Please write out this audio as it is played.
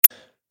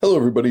Hello,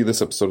 everybody.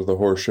 This episode of The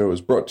Horror Show is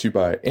brought to you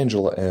by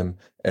Angela M.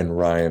 and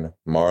Ryan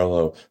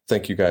Marlowe.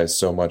 Thank you guys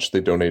so much.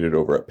 They donated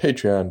over at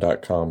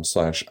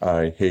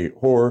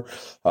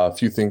patreon.com/IHateHorror. A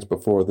few things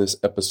before this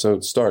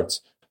episode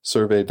starts.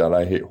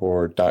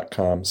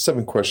 Survey.IHateHorror.com,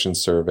 7-question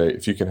survey.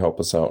 If you can help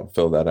us out and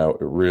fill that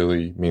out, it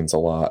really means a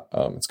lot.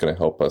 It's going to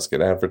help us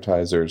get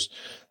advertisers.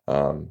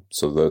 So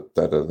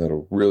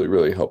that'll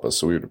really help us.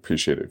 So we would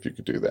appreciate it if you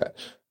could do that.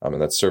 And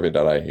that's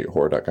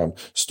survey.IHateHorror.com,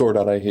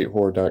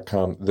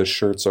 store.IHateHorror.com. The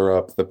shirts are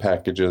up. The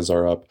packages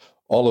are up.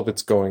 All of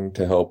it's going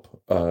to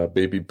help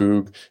Baby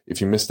Boog. If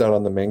you missed out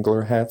on the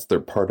Mangler hats, they're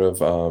part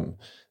of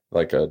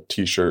like a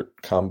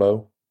t-shirt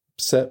combo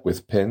set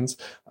with pins.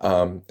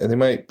 And they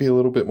might be a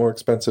little bit more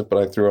expensive, but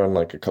I threw on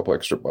like a couple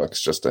extra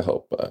bucks just to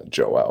help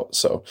Joe out.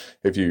 So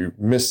if you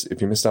missed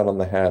out on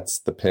the hats,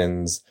 the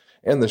pins,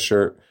 and the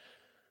shirt,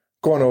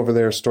 go on over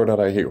there,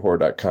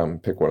 store.IHateHorror.com,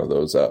 pick one of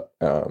those up.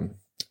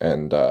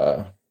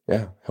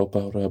 Help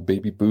out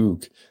Baby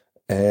Boog.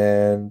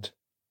 And,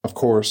 of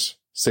course,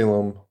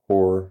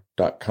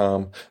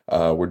 SalemHorror.com.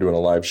 We're doing a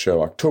live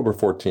show October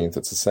 14th.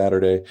 It's a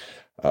Saturday.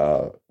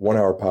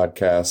 1-hour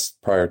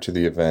podcast prior to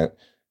the event.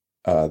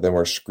 Then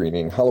we're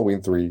screening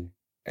Halloween 3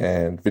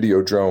 and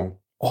Videodrome,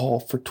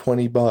 all for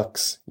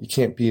 $20. You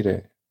can't beat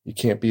it. You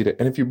can't beat it.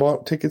 And if you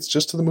bought tickets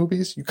just to the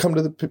movies, you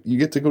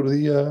get to go to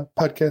the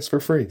podcast for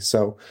free.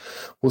 So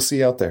we'll see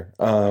you out there.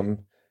 I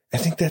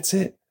think that's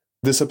it.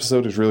 This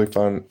episode is really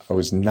fun. I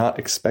was not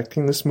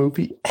expecting this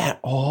movie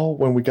at all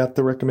when we got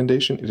the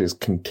recommendation. It is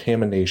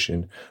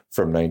Contamination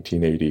from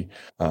 1980.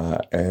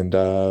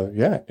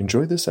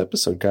 Enjoy this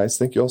episode, guys.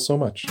 Thank you all so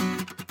much.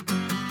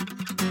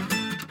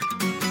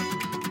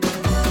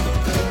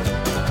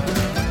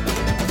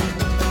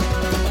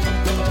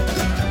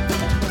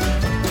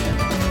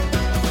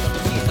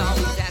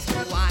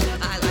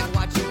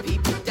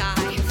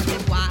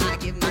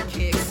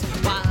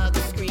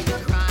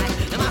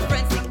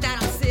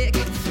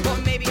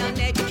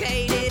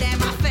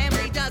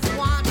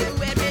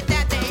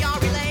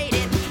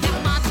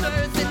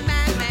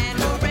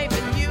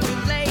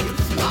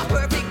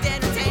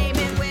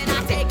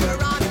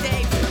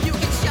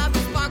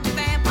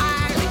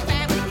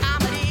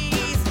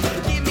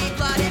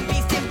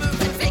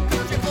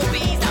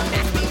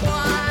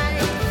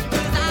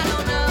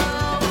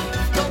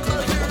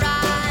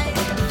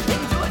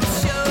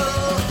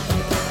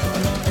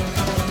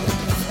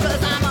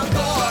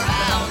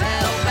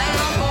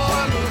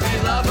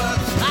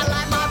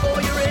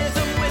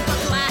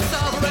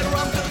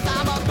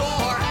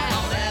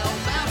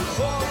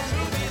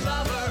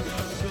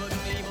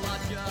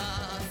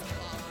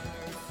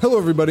 Hello,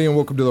 everybody, and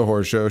welcome to The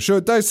Horror Show. Show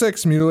that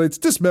dissects, mutilates,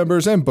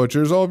 dismembers, and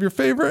butchers all of your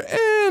favorite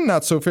and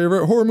not so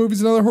favorite horror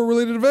movies and other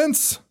horror-related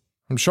events.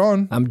 I'm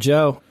Sean. I'm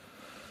Joe.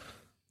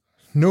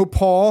 No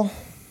Paul.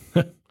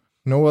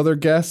 No other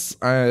guests.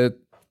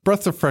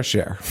 Breath of fresh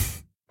air,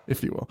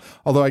 if you will.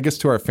 Although I guess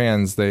to our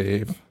fans,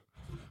 they've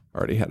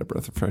already had a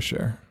breath of fresh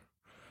air.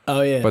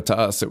 Oh, yeah. But to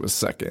us, it was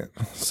second.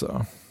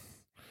 So,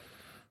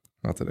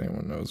 not that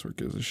anyone knows or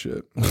gives a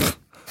shit.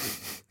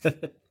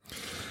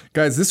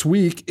 Guys, this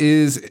week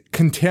is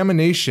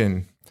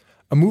Contamination,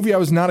 a movie I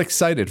was not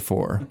excited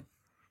for.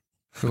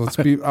 So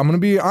I'm going to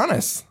be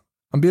honest.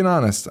 I'm being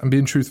honest. I'm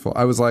being truthful.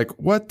 I was like,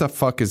 what the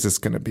fuck is this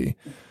going to be?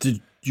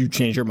 Did you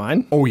change your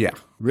mind? Oh, yeah.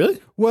 Really?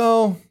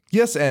 Well,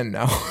 yes and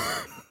no.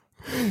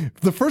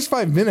 The first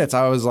 5 minutes,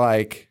 I was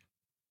like,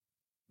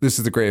 this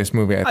is the greatest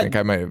movie I think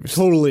I might have.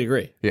 Totally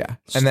agree. Yeah.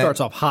 And starts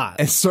off hot.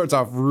 It starts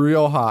off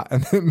real hot,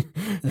 and then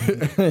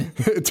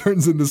it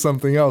turns into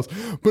something else.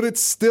 But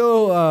it's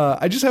still,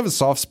 I just have a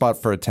soft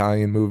spot for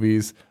Italian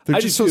movies. They're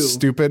just so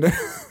stupid.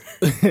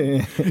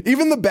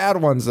 Even the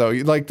bad ones, though.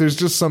 Like, there's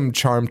just some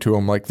charm to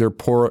them. Like, they're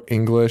poor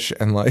English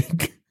and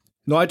like.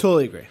 No, I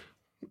totally agree.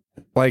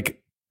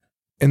 Like,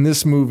 in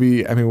this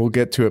movie, I mean, we'll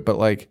get to it, but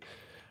like,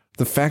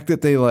 the fact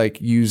that they like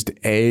used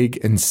egg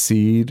and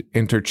seed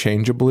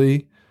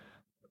interchangeably,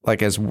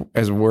 like as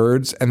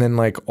words, and then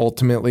like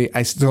ultimately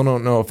I still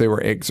don't know if they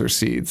were eggs or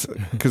seeds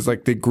because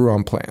like they grew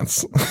on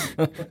plants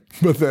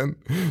but then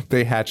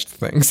they hatched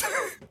things.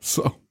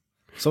 So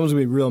someone's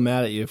gonna be real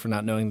mad at you for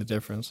not knowing the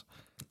difference.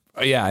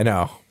 Yeah, I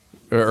know.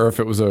 Or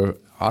if it was a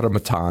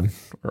automaton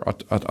or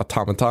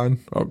automaton.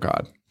 Oh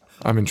god,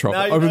 I'm in trouble.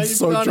 I'm in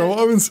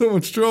so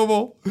much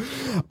trouble.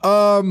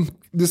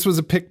 This was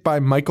a pick by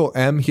Michael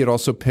M. He had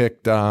also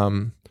picked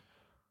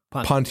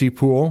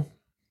Pontypool,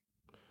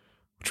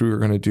 which we were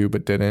going to do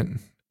but didn't.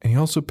 And he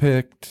also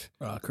picked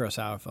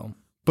Kurosawa film.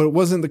 But it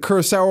wasn't the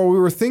Kurosawa we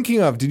were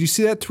thinking of. Did you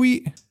see that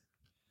tweet?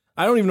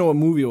 I don't even know what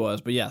movie it was,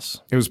 but yes.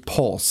 It was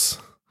Pulse.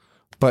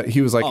 But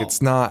he was like,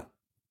 it's not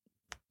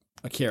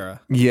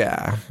Akira.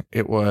 Yeah,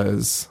 it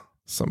was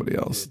somebody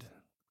else. Dude,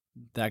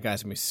 that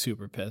guy's going to be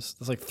super pissed.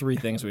 There's like 3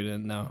 things we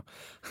didn't know.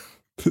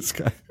 This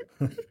guy.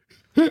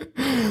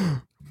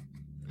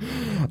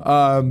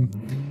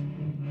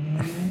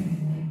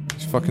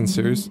 He's fucking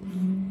serious.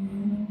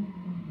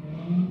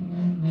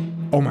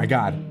 Oh my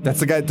god, that's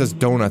the guy that does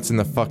donuts in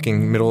the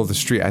fucking middle of the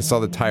street. I saw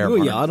the tire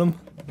mark. You got him.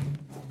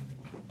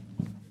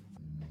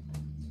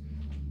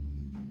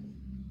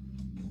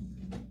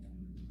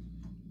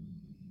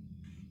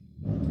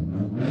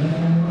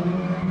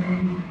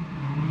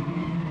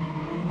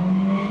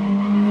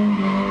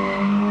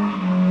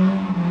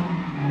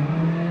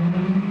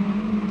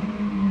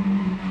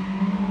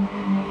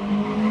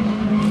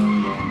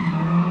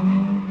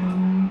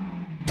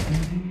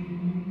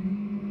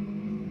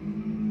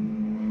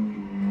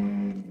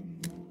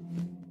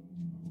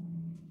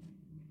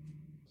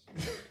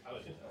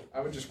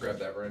 grab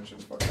that wrench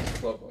and fucking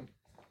club them.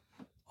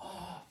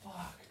 Oh, fuck.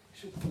 I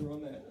should have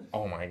thrown that.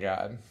 Oh my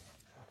god.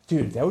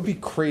 Dude, that would be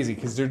crazy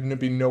because there'd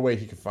be no way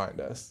he could find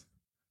us.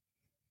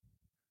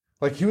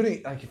 Like, he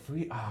wouldn't, like, if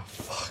we,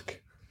 fuck.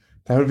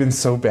 That would have been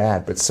so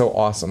bad, but so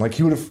awesome. Like,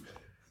 he would have,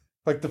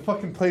 like, the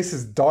fucking place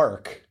is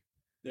dark.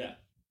 Yeah.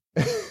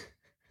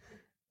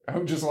 I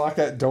would just lock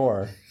that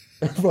door.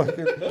 And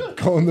fucking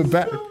go in the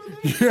back.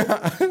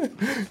 Yeah.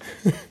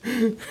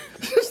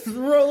 Just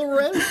roll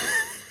around.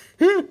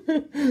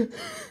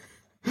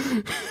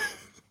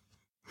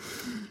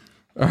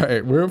 All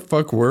right, where the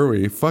fuck were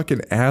we?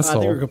 Fucking asshole.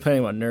 I think we were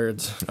complaining about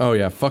nerds. Oh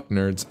yeah, fuck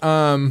nerds.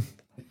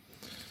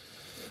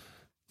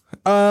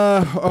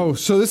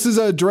 So this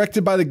is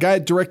directed by the guy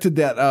that directed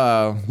that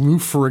Lou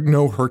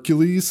Ferrigno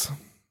Hercules.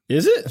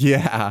 Is it?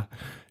 Yeah.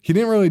 He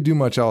didn't really do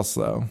much else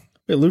though.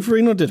 Wait, Lou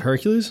Ferrigno did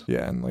Hercules?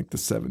 Yeah, in like the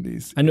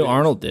 70s. I knew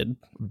Arnold did.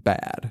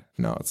 Bad.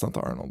 No, it's not the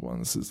Arnold one.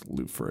 This is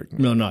Lou Ferrigno.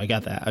 No, I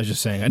got that. I was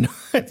just saying. I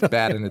know.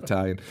 Bad in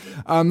Italian.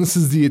 This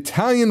is the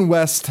Italian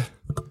West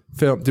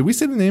film. Did we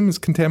say the name is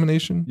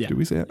Contamination? Yeah. Did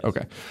we say it?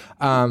 Okay.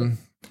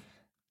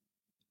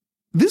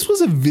 This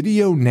was a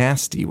video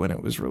nasty when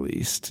it was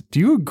released. Do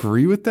you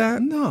agree with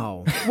that?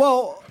 No.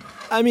 Well,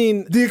 I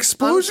mean, The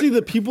explosion. honestly,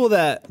 the people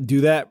that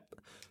do that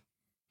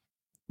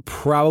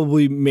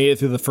probably made it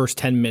through the first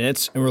 10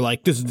 minutes and were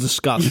like, this is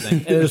disgusting.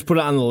 And they just put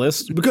it on the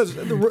list because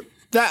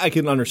that I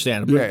can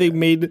understand. But Yeah. if they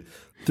made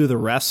through the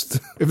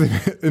rest. If they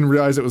didn't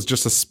realize it was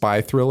just a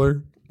spy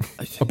thriller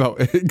about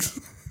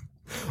eggs,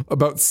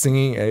 about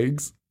singing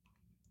eggs.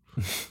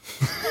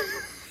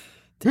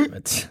 Damn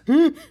it.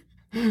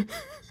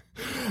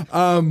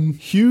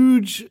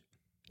 Huge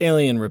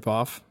Alien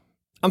ripoff.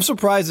 I'm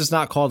surprised it's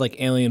not called like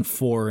Alien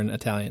 4 in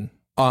Italian.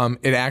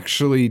 It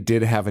actually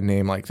did have a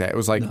name like that. It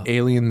was like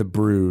Alien the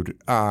Brood.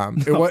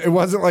 It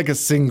wasn't like a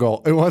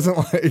single. It wasn't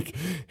like,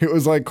 it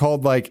was like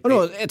called like. Oh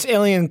no, it's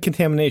Alien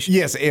Contamination.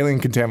 Yes, Alien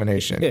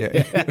Contamination.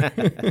 Yeah.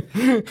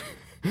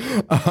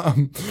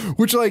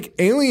 Which like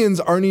aliens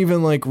aren't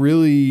even like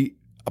really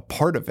a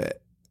part of it.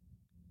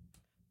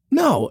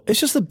 No, it's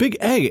just a big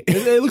egg.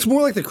 It looks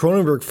more like the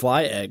Cronenberg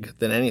fly egg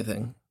than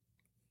anything.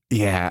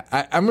 Yeah,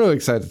 I'm really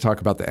excited to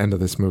talk about the end of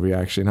this movie,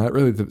 actually. Not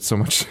really so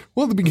much.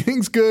 Well, the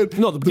beginning's good.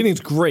 No, the beginning's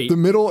great. The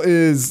middle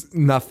is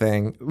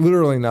nothing.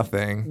 Literally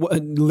nothing.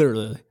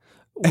 Literally.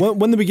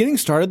 When the beginning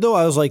started, though,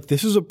 I was like,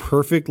 this is a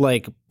perfect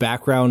like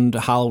background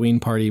Halloween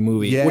party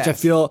movie, which I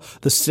Yes. feel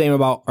the same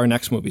about our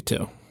next movie,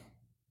 too.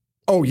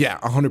 Oh, yeah,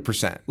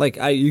 100%. Like,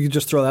 you could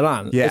just throw that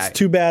on. Yeah. It's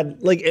too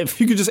bad. Like, if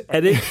you could just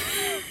edit.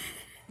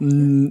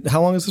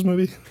 How long is this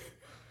movie?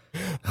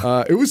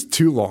 It was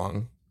too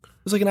long.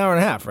 It was like an hour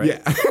and a half, right? Yeah.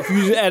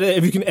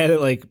 If you can edit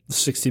like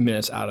 60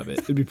 minutes out of it,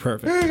 it'd be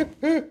perfect.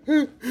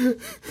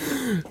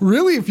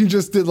 Really, if you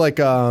just did like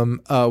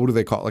what do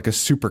they call it? Like a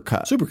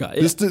supercut. Supercut,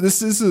 yeah.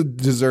 This is a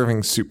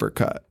deserving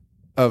supercut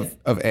of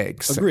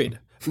eggs. Agreed.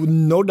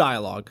 No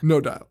dialogue.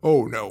 No dialogue.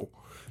 Oh no.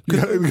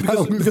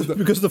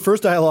 Because the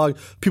first dialogue,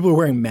 people are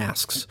wearing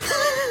masks.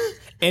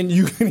 And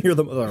you can hear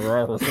them.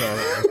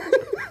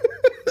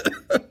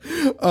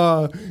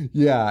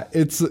 Yeah,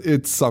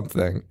 it's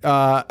something.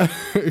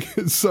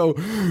 So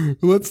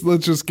let's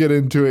just get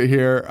into it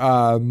here.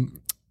 So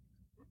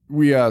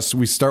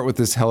we start with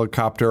this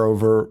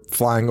helicopter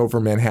flying over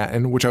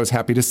Manhattan, which I was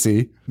happy to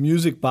see.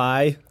 Music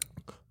by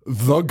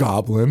The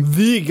Goblin.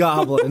 The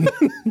Goblin.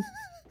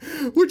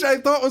 Which I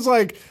thought was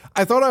like,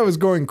 I thought I was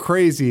going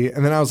crazy.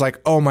 And then I was like,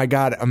 oh my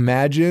God,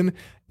 imagine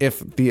if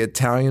the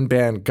Italian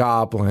band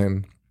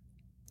Goblin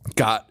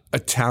got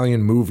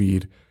Italian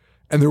movied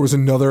and there was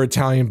another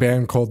Italian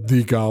band called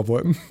The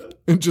Goblin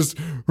and just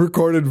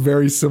recorded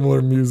very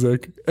similar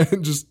music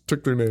and just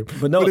took their name.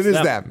 But no, it it's is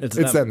them. them. It's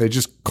It's them. them. They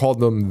just called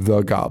them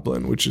The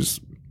Goblin, which was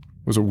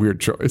a weird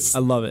choice. I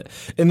love it.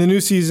 In the new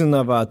season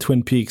of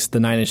Twin Peaks, the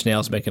Nine Inch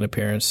Nails make an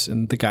appearance,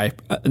 and the guy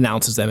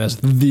announces them as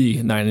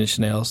the Nine Inch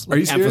Nails. Are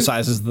you serious?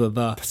 Emphasizes the.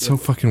 It's so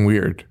fucking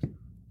weird.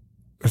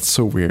 That's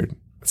so weird.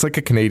 It's like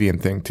a Canadian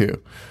thing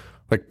too.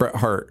 Like Bret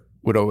Hart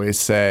would always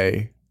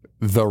say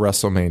the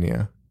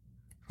WrestleMania.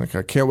 Like,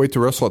 I can't wait to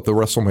wrestle at the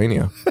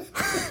WrestleMania.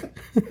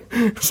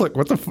 It's like,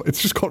 what the fuck? It's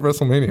just called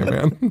WrestleMania,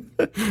 man.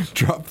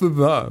 Drop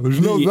the.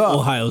 There's no the.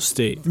 Ohio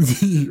State.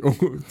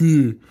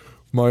 The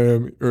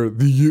Miami or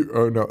the U.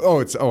 Oh no. Oh,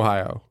 it's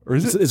Ohio. Or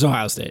is it? It's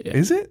Ohio State. Yeah.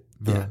 Is it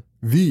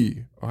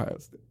the Ohio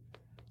State?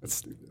 That's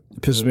stupid.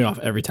 It pisses me off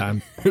every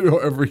time.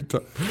 Every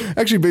time.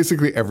 Actually,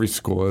 basically every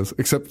school is,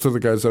 except for the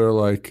guys that are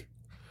like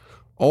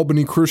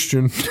Albany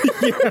Christian.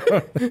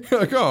 You're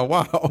like, oh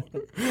wow,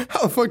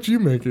 how the fuck did you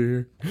make it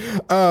here?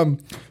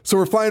 So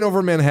we're flying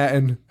over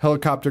Manhattan,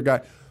 helicopter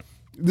guy.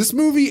 This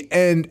movie,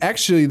 and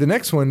actually the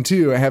next one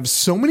too, have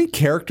so many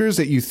characters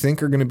that you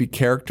think are going to be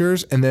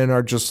characters, and then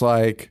are just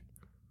like,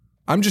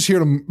 I'm just here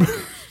to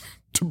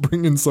to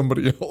bring in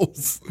somebody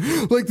else.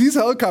 Like these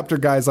helicopter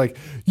guys, like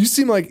you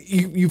seem like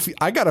you.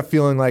 I got a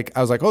feeling like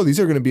I was like, oh, these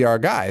are going to be our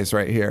guys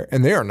right here,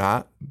 and they are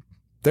not.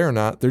 They're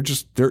not.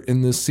 They're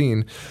in this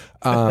scene.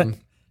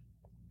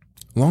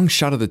 Long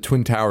shot of the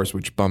Twin Towers,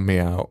 which bummed me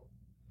out.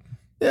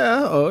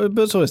 Yeah,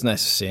 but it's always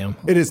nice to see him.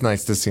 It is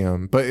nice to see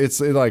him, but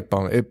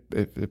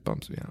it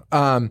bums me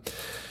out.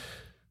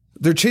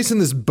 They're chasing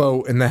this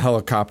boat in the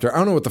helicopter. I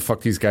don't know what the fuck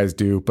these guys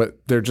do,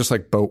 but they're just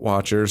like boat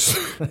watchers.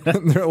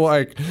 And they're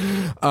like,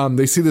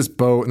 they see this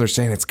boat and they're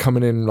saying it's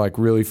coming in like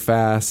really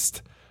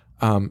fast.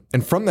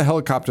 And from the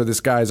helicopter,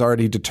 this guy's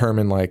already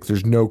determined like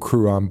there's no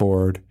crew on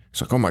board.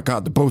 He's like, oh my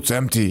God, the boat's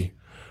empty.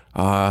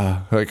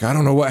 Like, I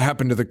don't know what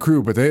happened to the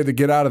crew, but they had to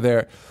get out of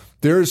there.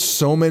 There's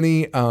so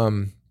many,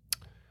 and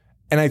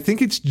I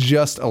think it's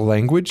just a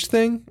language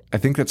thing. I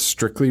think that's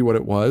strictly what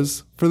it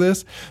was for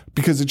this,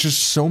 because it's just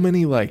so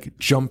many like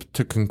jump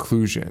to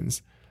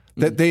conclusions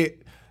that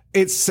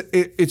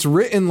it's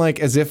written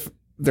like as if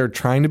they're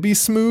trying to be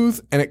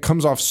smooth, and it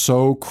comes off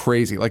so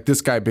crazy. Like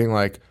this guy being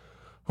like,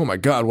 oh my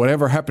God,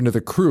 whatever happened to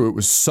the crew? It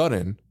was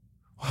sudden.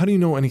 How do you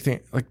know anything?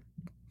 Like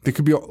they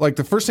could be like,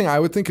 the first thing I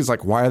would think is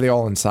like, why are they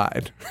all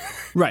inside?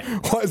 Right.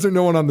 Why is there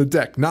no one on the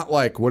deck? Not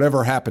like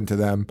whatever happened to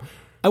them.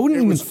 I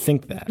wouldn't even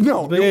think that.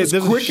 No, but it was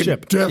there's quick a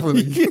ship.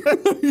 definitely.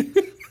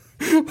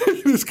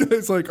 This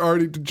guy's like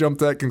already to jump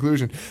to that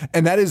conclusion.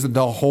 And that is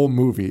the whole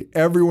movie.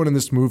 Everyone in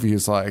this movie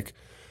is like,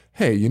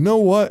 hey, you know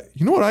what?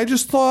 You know what I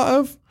just thought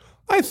of?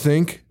 I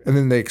think. And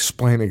then they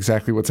explain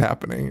exactly what's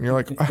happening. And you're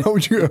like, how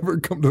would you ever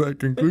come to that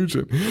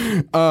conclusion?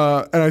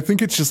 And I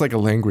think it's just like a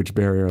language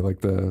barrier,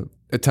 like the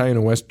Italian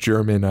and West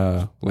German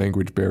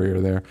language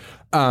barrier there.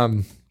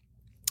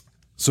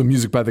 So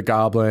music by the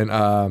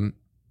Goblin.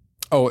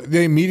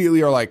 They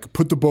immediately are like,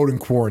 put the boat in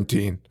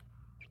quarantine.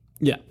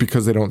 Yeah.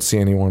 Because they don't see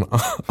anyone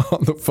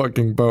on the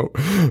fucking boat,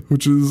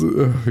 which is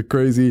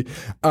crazy.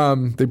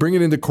 They bring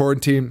it into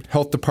quarantine.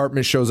 Health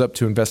department shows up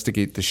to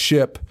investigate the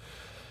ship.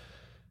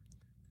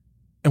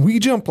 And we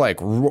jump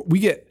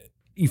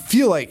you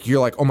feel like you're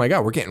like, oh my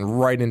God, we're getting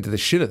right into the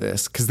shit of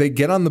this. Because they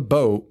get on the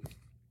boat.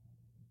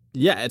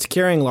 Yeah, it's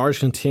carrying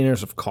large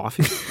containers of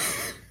coffee.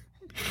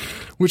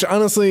 Which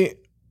honestly,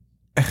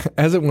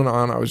 as it went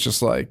on, I was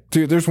just like,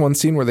 dude, there's one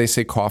scene where they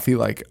say coffee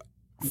like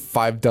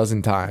 6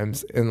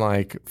 times in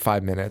like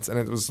 5 minutes. And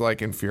it was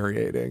like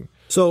infuriating.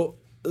 So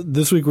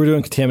this week we're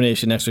doing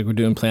Contamination. Next week we're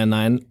doing Plan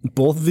 9.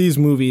 Both of these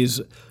movies,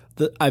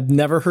 I've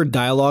never heard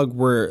dialogue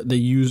where they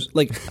use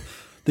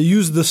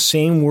the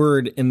same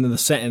word in the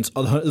sentence.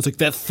 It's like,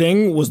 that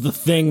thing was the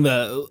thing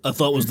that I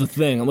thought was the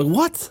thing. I'm like,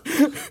 what?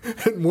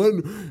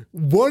 And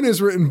one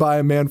is written by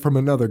a man from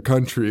another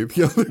country.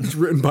 The other is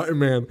written by a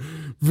man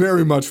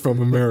very much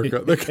from America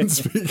that can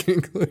speak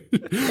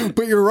English.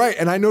 But you're right.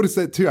 And I noticed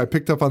that too. I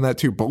picked up on that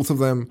too. Both of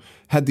them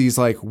had these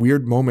like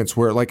weird moments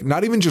where like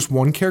not even just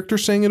one character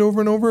saying it over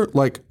and over,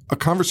 like a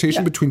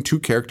conversation between two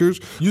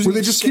characters using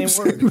where they just keep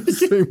saying the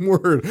same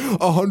word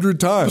 100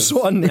 times.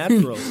 So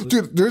unnatural.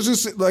 Dude, there's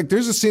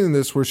a scene in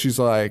this where she's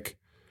like,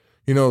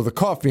 you know, the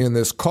coffee in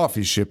this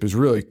coffee ship is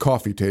really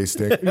coffee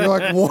tasting. And you're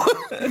like,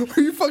 what?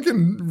 Are you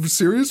fucking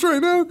serious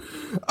right now?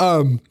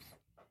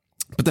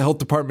 But the health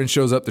department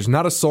shows up. There's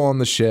not a soul on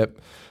the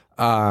ship,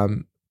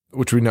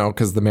 which we know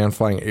because the man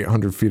flying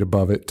 800 feet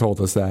above it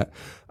told us that.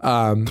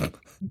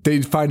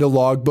 They find a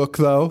logbook,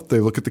 though. They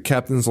look at the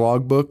captain's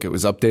logbook. It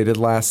was updated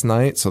last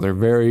night, so they're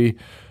very,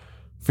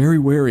 very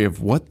wary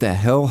of what the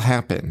hell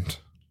happened.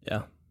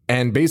 Yeah.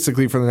 And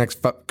basically, for the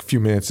next few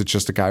minutes, it's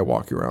just a guy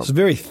walking around. It's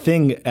very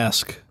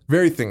Thing-esque.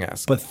 Very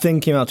Thing-esque. But Thing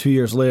came out 2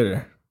 years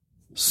later.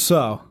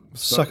 So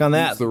suck on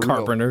that,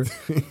 Carpenter.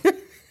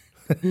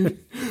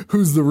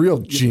 Who's the real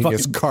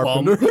genius,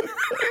 Carpenter?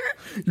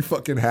 You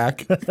fucking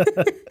hack.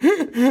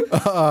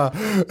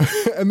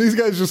 And these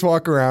guys just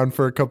walk around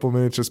for a couple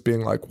minutes just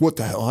being like, what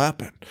the hell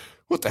happened?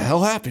 What the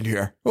hell happened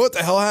here? What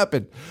the hell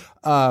happened?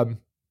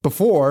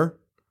 Before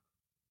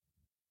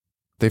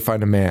they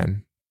find a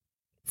man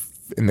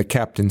in the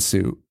captain's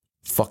suit,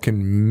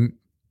 fucking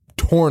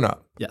torn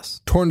up.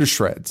 Yes. Torn to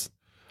shreds,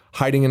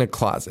 hiding in a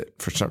closet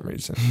for some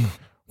reason,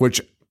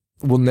 which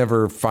we'll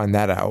never find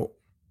that out.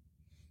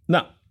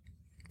 No.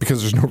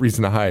 Because there's no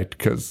reason to hide,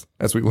 because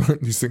as we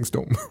learned, these things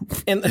don't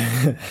move. And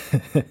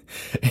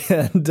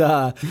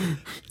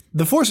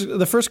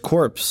the first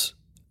corpse,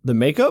 the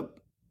makeup,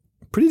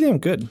 pretty damn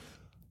good.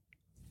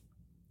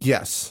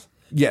 Yes.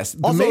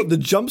 Also, the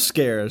jump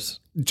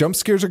scares. Jump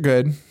scares are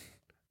good.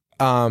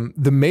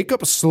 The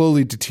makeup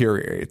slowly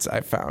deteriorates,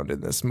 I found, in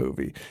this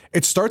movie.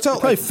 It starts out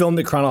probably filmed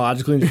it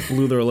chronologically and just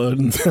blew their load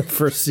in the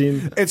first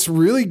scene. It's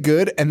really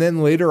good. And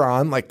then later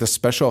on, like the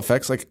special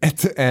effects, like at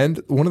the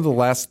end, one of the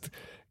last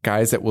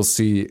guys that we'll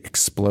see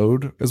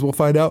explode, as we'll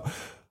find out,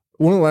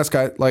 one of the last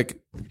guys, like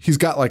he's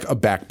got like a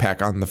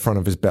backpack on the front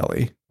of his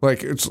belly.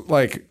 Like it's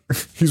like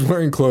he's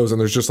wearing clothes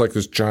and there's just like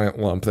this giant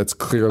lump that's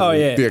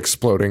clearly the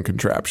exploding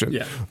contraption.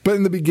 Yeah. But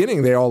in the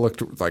beginning, they all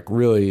looked like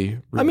really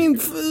I mean,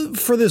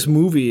 for this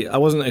movie, I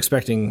wasn't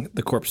expecting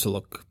the corpse to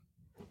look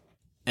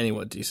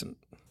anywhat decent.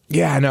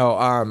 Yeah,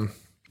 no.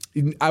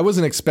 I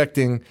wasn't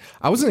expecting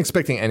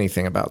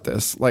anything about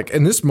this. Like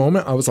in this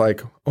moment, I was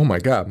like, oh my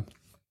God.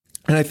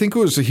 And I think it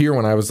was here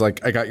when I was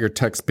like, I got your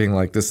text being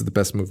like, this is the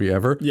best movie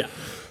ever. Yeah.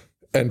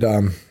 And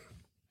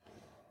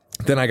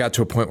then I got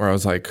to a point where I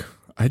was like,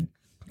 I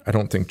I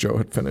don't think Joe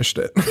had finished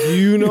it. Do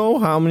you know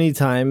how many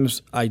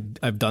times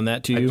I've done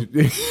that to you?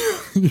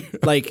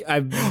 Like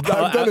I've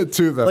done it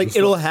too. Though. Like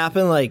it'll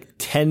happen like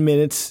 10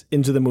 minutes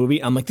into the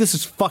movie. I'm like, this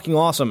is fucking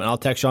awesome, and I'll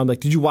text Sean, I'm like,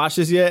 did you watch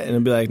this yet? And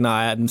he'll be like, nah,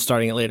 I'm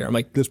starting it later. I'm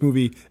like, this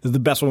movie is the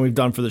best one we've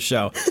done for the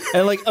show.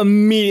 And like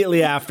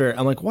immediately after,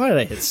 I'm like, why did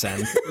I hit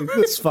send? Like,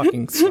 this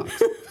fucking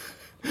sucks.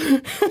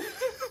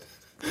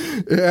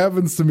 It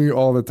happens to me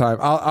all the time.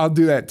 I'll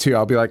do that too.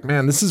 I'll be like,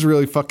 man, this is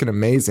really fucking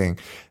amazing.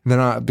 And then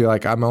I'll be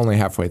like, I'm only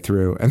halfway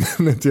through. And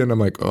then at the end, I'm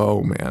like,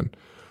 oh man,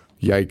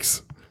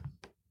 yikes.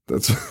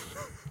 That's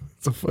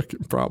a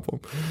fucking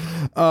problem.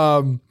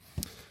 Also,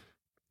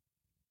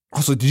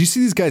 did you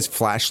see these guys'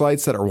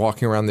 flashlights that are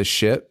walking around this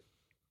ship?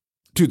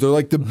 Dude, they're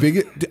like the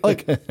biggest.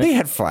 Like they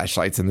had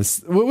flashlights in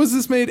this. What was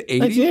this made? 80?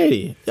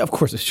 1980. Yeah, of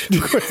course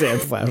they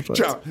had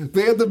flashlights.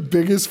 They had the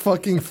biggest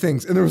fucking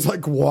things, and there was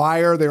like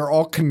wire. They were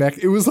all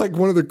connected. It was like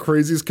one of the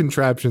craziest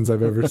contraptions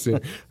I've ever seen.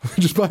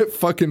 Just by a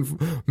fucking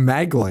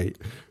Maglite.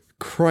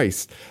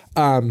 Christ.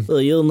 Well,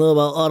 you don't know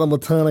about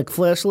automatonic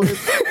flashlights?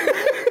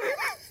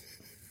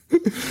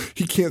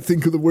 He can't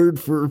think of the word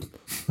for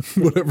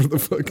whatever the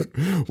fuck.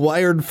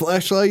 Wired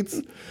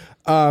flashlights.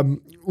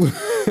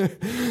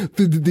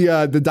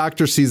 The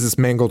doctor sees this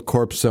mangled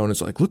corpse zone.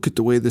 It's like, look at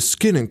the way the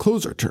skin and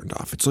clothes are turned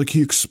off. It's like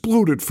he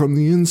exploded from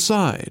the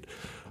inside.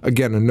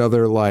 Again,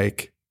 another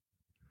like,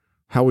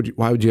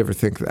 why would you ever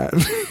think that?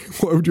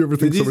 Why would you ever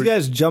think Did these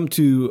guys jump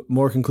to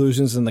more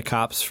conclusions than the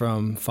cops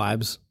from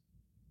Fibes?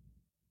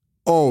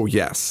 Oh,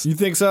 yes. You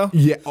think so?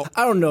 Yeah.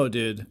 I don't know,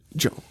 dude.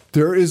 Joe,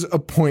 there is a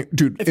point,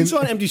 dude. If you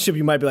saw an empty ship,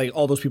 you might be like,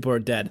 all those people are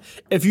dead.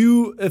 If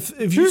you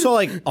saw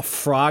like a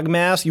frog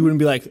mask, you wouldn't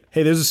be like,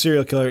 hey, there's a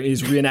serial killer. And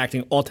he's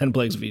reenacting all 10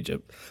 plagues of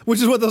Egypt,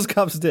 which is what those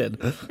cops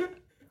did.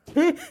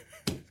 Hey,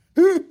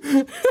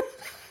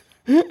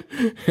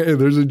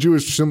 there's a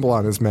Jewish symbol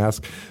on his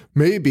mask.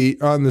 Maybe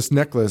on this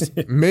necklace,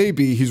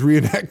 maybe he's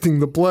reenacting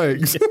the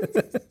plagues.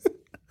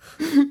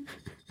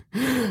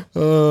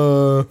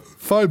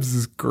 Fibes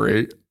is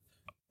great.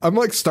 I'm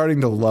like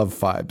starting to love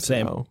Fibes.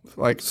 Same. Now.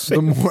 Like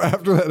the more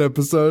after that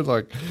episode,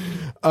 like,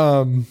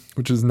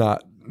 which is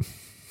not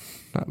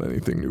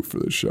anything new for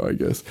this show, I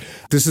guess.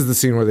 This is the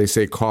scene where they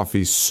say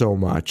coffee so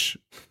much.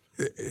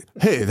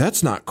 Hey,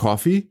 that's not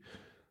coffee.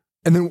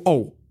 And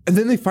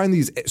then they find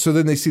these. So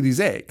then they see these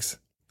eggs.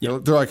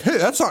 Yep. They're like, hey,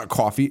 that's not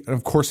coffee. And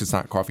of course it's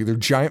not coffee. They're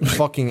giant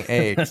fucking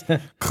eggs.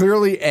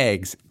 Clearly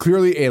eggs.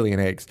 Clearly alien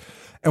eggs.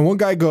 And one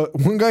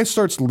guy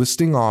starts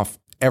listing off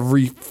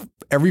every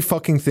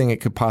fucking thing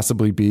it could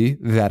possibly be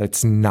that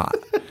it's not.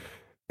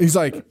 He's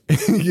like,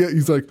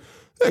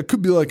 it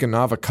could be like an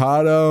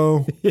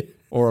avocado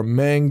or a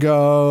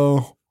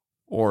mango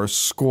or a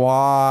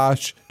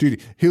squash.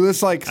 Dude, he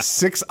lists like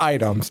 6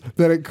 items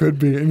that it could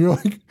be. And you're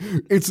like,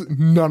 it's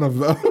none of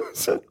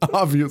those.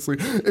 Obviously.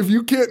 If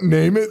you can't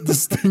name it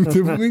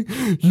distinctively,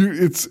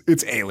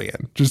 it's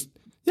alien. Just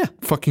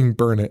fucking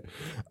burn it.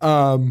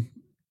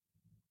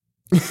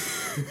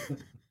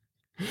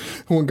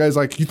 One guy's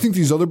like, you think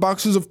these other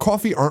boxes of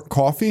coffee aren't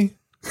coffee?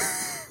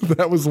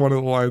 That was one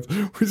of the lines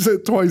we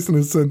said twice in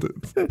a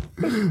sentence.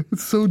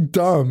 It's so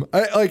dumb.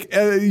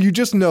 You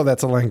just know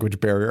that's a language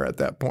barrier at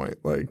that point.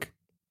 Like,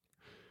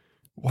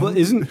 but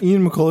isn't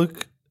Ian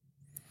McCulloch?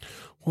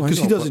 Because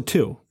he does it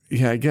too.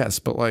 Yeah, I guess.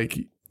 But like,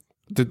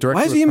 the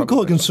director. Why is Ian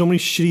McCulloch in so many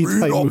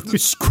shitty type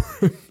movies?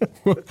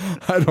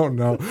 I don't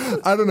know.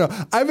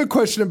 I have a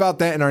question about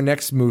that in our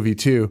next movie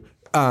too.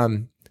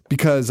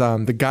 Because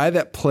the guy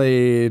that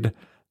played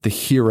the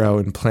hero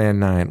in Plan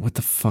 9, what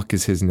the fuck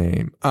is his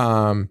name?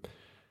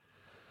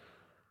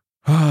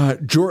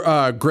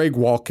 Greg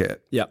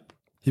Walcott. Yep.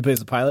 He plays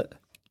the pilot?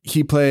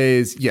 He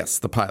plays, yes,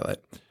 the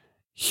pilot.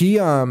 He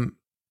went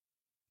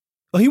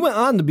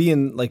on to be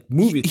in like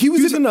movies. He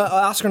was in an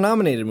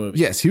Oscar-nominated movie.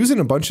 Yes, he was in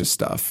a bunch of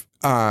stuff.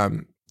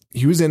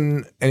 He was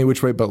in Any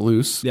Which Way But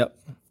Loose. Yep.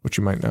 Which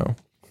you might know.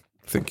 I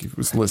think he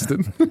was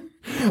listed.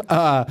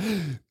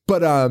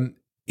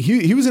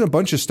 He was in a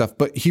bunch of stuff,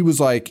 but he was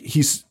like,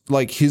 his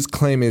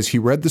claim is he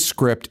read the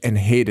script and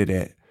hated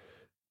it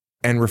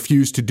and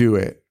refused to do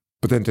it,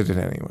 but then did it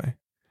anyway.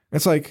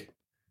 It's like,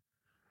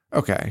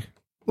 okay,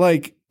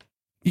 like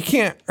you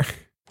can't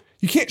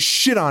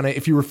shit on it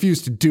if you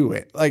refuse to do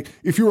it. Like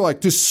if you were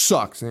like, this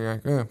sucks, and you're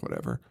like,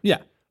 whatever. Yeah.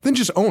 Then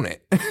just own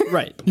it.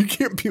 Right. You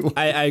can't be like,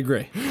 I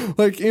agree.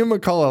 Like Ian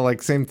McCulloch,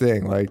 like same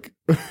thing. Like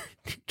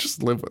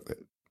just live with it.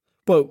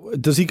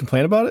 But does he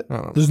complain about it?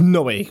 There's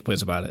no way he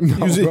complains about it.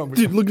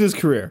 Dude, look at his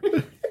career.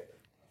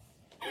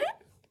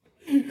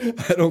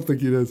 I don't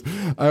think he does.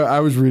 I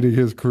was reading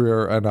his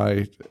career,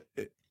 and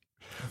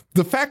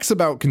the facts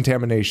about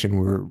Contamination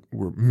were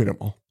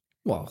minimal.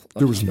 Well,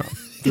 there was no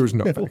facts.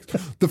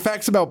 The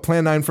facts about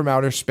Plan 9 from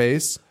Outer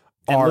Space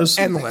are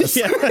endless.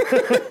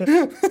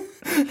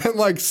 And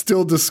like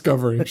still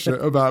discovering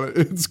shit about it.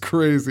 It's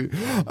crazy.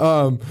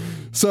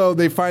 So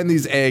they find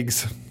these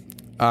eggs.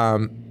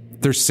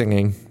 They're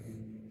singing.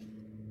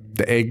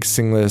 The eggs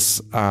sing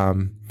this.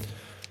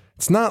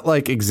 It's not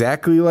like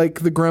exactly like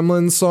the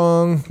Gremlins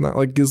song, not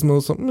like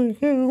Gizmo something,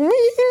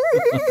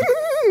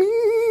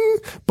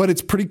 but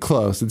it's pretty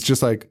close. It's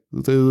just like,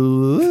 and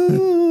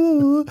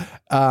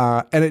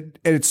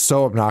it's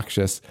so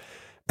obnoxious.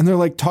 And they're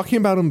like talking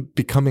about them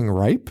becoming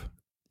ripe.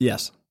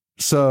 Yes.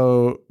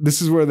 So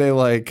this is where they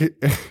like,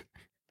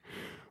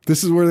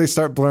 this is where they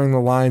start blurring the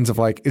lines of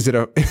like, is it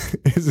a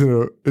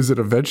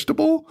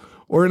vegetable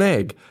or an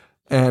egg?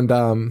 And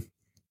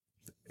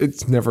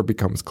it never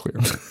becomes clear.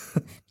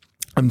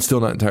 I'm still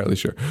not entirely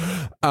sure.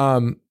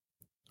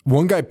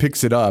 One guy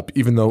picks it up,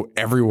 even though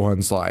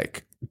everyone's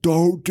like,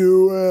 don't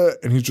do it.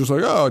 And he's just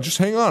like, oh, just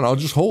hang on. I'll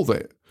just hold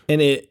it. And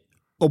it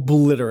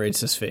obliterates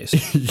his face.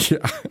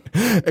 Yeah.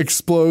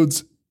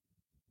 Explodes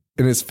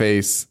in his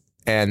face.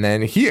 And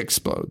then he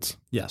explodes.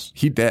 Yes.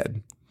 He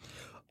dead.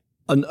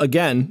 And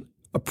again,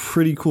 a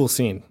pretty cool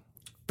scene.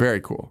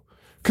 Very cool.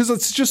 Because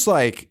it's just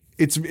like,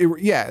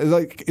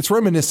 like it's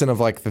reminiscent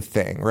of like The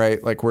Thing,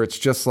 right? Like where it's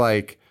just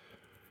like,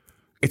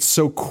 it's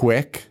so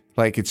quick.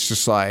 Like it's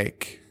just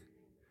like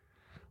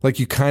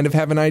you kind of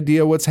have an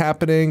idea what's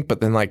happening,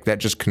 but then like that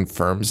just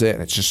confirms it.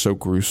 And it's just so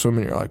gruesome.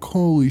 And you're like,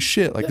 holy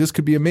shit, like this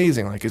could be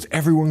amazing. Like, is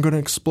everyone going to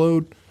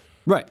explode?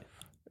 Right.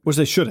 Which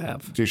they should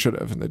have. They should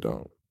have, and they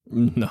don't.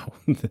 No.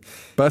 But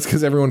that's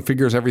because everyone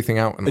figures everything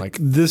out in like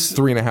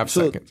 3.5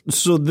 seconds.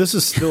 So this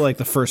is still like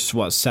the first,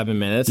 7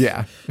 minutes?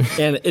 Yeah.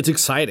 And it's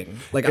exciting.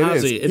 Like, It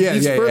honestly, is. Yeah,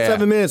 these yeah, first yeah.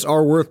 7 minutes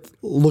are worth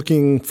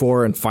looking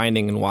for and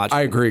finding and watching.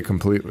 I agree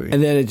completely.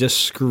 And then it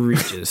just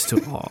screeches to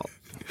a halt.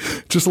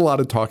 Just a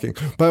lot of talking.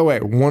 By the way,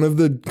 one of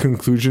the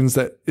conclusions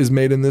that is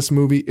made in this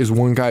movie is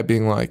one guy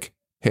being like,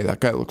 hey,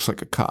 that guy looks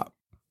like a cop.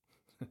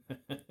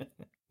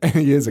 And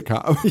he is a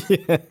cop.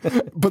 Yeah.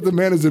 But the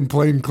man is in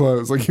plain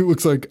clothes. Like he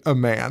looks like a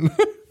man.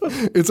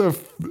 It's a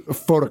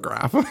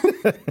photograph. And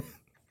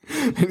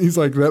he's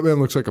like, that man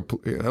looks like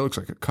that looks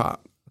like a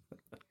cop.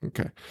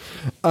 Okay.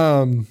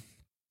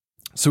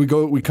 So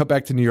we cut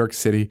back to New York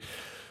City.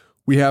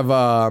 We have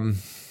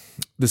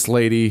this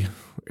lady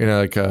in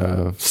like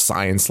a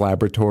science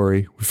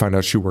laboratory. We find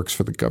out she works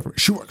for the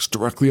government. She works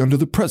directly under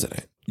the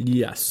president.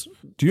 Yes.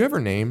 Do you have her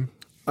name?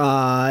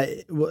 Stella?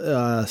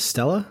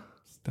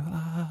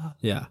 Stella.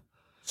 Yeah.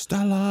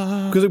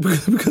 Stella.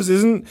 Because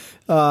isn't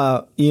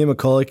Ian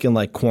McCulloch in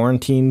like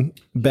Quarantine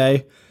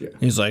Bay? Yeah.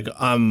 He's like,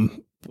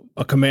 I'm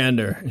a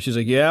commander. And she's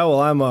like, yeah,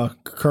 well, I'm a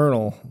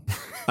colonel.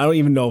 I don't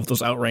even know if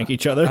those outrank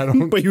each other.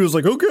 But he was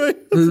like, okay.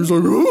 He was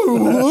like,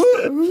 oh,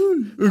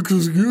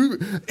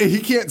 what?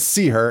 He can't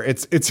see her.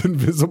 It's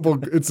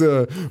invisible. It's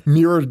a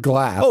mirrored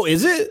glass. Oh,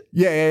 is it?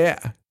 Yeah.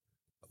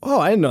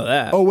 Oh, I didn't know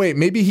that. Oh, wait,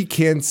 maybe he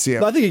can see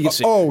him. No, I think he can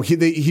see. Oh, he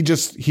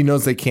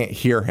knows they can't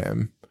hear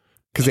him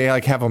because they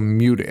like have him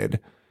muted.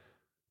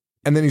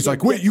 And then he's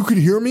like, wait, you can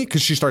hear me?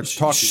 Because she starts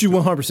talking. She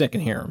 100%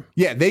 can hear him.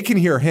 Yeah, they can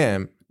hear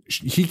him.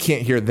 He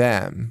can't hear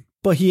them.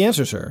 But he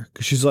answers her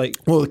because she's like,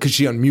 well, because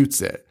she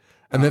unmutes it.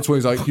 And that's when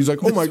he's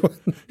like, oh my,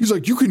 he's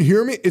like, you can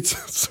hear me?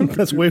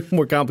 That's way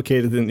more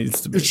complicated than it needs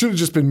to be. It should have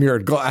just been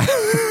mirrored glass.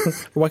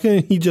 Why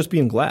couldn't he just be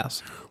in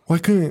glass? Why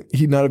couldn't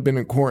he not have been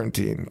in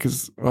quarantine?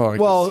 Because, he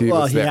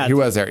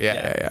was there.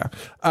 Yeah.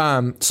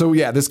 So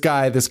yeah, this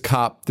guy, this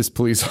cop, this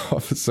police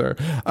officer,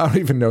 I don't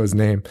even know his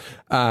name.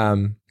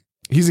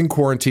 He's in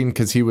quarantine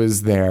because he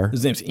was there.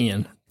 His name's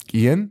Ian.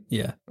 Ian?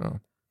 Yeah. Oh.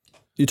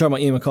 You're talking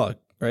about Ian McCulloch,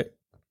 right?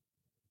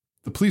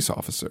 The police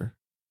officer.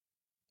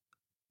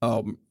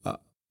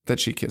 That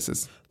she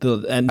kisses. I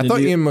thought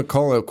Ian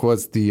McCulloch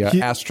was the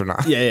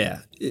astronaut.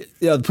 Yeah.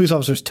 The police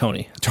officer's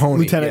Tony.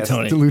 Lieutenant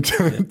Tony.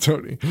 Lieutenant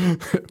Tony.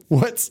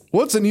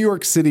 What's a New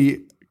York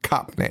City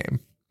cop name?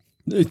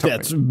 Tony.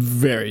 That's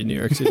very New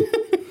York City.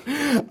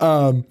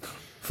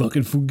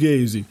 Fucking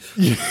Fugazi.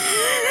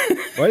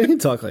 Why did he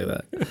talk like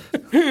that?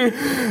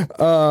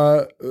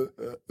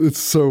 It's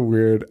so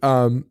weird.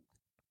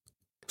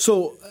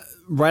 So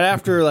right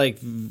after like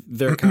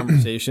their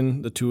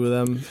conversation, the two of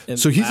them.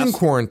 So he's in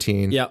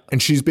quarantine. Yeah.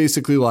 And she's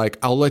basically like,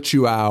 I'll let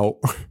you out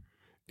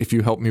if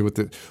you help me with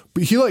it.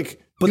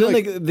 But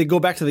they go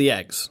back to the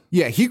eggs.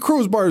 Yeah. He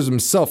crowbars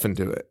himself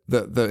into it,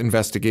 the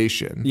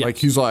investigation. Yeah. Like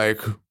he's like,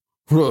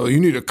 well, you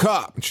need a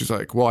cop. And she's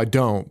like, well, I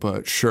don't,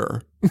 but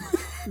sure.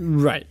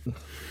 Right.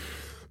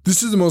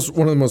 This is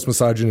one of the most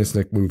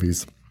misogynistic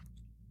movies,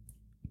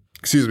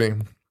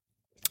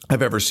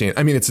 I've ever seen.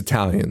 I mean, it's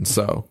Italian,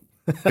 so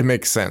it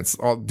makes sense.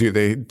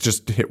 They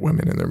just hit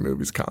women in their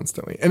movies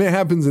constantly. And it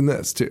happens in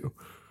this too.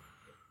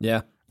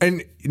 Yeah.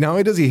 And not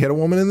only does he hit a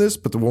woman in this,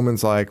 but the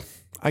woman's like,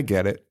 I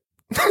get it.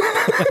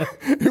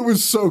 It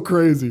was so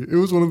crazy. It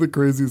was one of the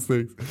craziest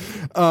things.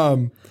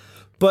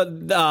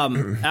 But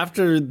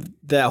after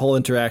that whole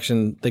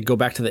interaction, they go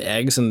back to the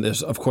eggs, and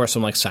there's, of course,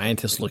 some like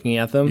scientists looking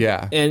at them.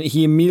 Yeah. And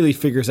he immediately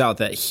figures out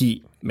that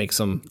heat makes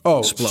them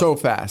explode. So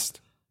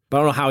fast. But I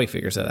don't know how he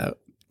figures that out.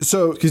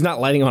 So he's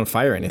not lighting on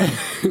fire or anything.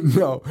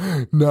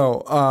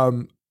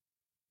 No.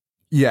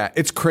 Yeah,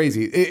 it's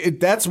crazy.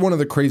 That's one of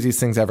the craziest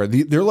things ever.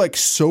 They're like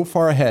so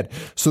far ahead.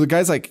 So the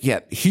guy's like,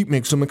 yeah, heat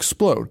makes them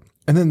explode.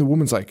 And then the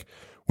woman's like,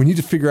 we need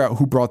to figure out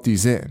who brought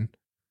these in.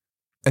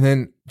 And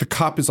then the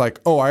cop is like,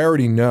 oh, I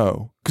already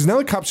know. Because now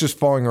the cop's just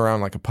following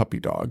around like a puppy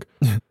dog.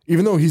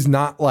 Even though he's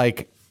not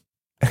like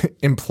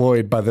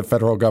employed by the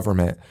federal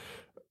government.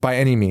 by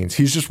any means.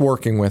 He's just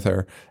working with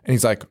her. And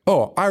he's like,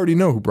 oh, I already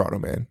know who brought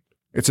him in.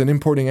 It's an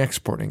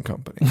importing-exporting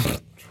company.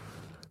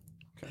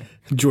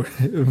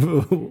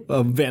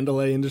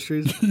 Vandalay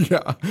Industries.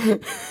 Yeah.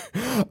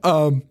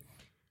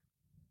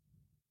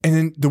 And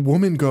then the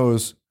woman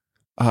goes,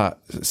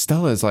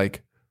 Stella is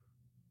like,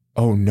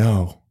 oh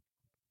no,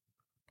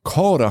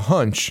 call it a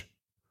hunch,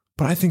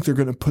 but I think they're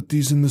going to put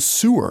these in the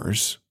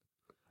sewers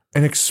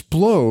and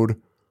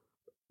explode.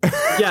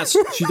 Yes,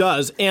 she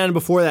does. And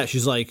before that,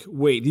 she's like,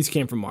 wait, these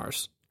came from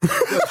Mars.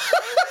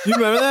 You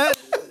remember that?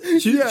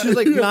 She was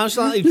like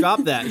nonchalantly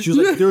dropped that. She was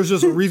like, there was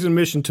just a recent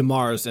mission to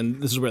Mars,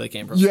 and this is where they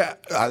came from. Yeah,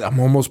 I'm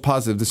almost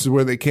positive this is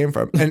where they came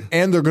from.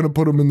 And they're going to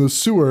put them in the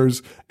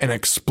sewers and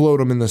explode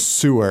them in the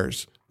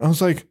sewers. I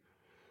was like,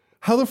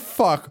 how the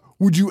fuck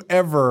would you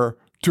ever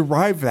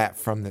derive that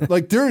from this?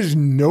 Like, there is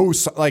no,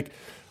 like,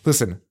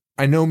 listen,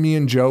 I know me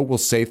and Joe will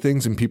say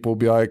things and people will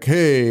be like,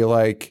 hey,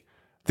 like,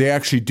 they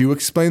actually do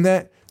explain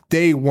that.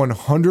 They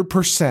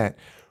 100%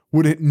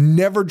 would have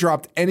never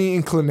dropped any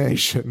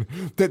inclination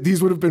that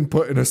these would have been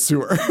put in a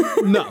sewer.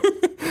 No.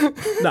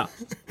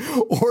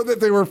 Or that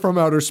they were from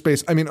outer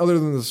space. I mean, other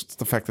than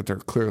the fact that they're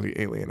clearly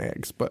alien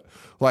eggs, but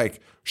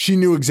like, she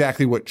knew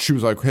exactly what she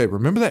was like. Hey,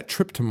 remember that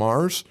trip to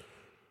Mars?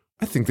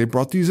 I think they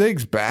brought these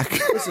eggs back.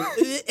 Listen,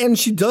 and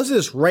she does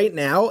this right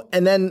now.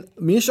 And then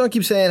me and Sean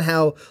keep saying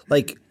how,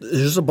 like,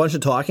 there's just a bunch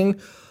of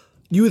talking.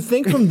 You would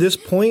think from this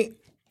point,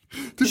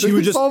 she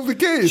would just solve the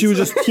case. She would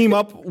just team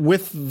up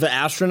with the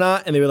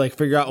astronaut and they would like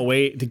figure out a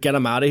way to get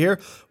him out of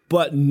here.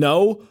 But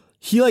no,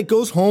 he like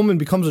goes home and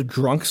becomes a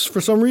drunk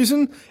for some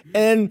reason.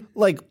 And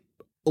like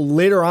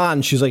later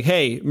on, she's like,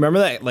 hey, remember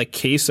that like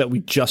case that we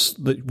just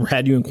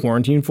had you in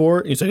quarantine for?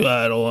 And he's like,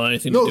 I don't want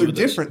anything to do with this. No,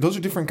 they're different. Those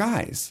are different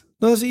guys.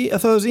 No, I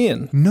thought it was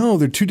Ian. No,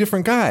 they're two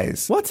different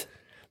guys. What?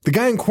 The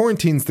guy in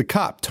quarantine's the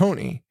cop,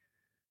 Tony.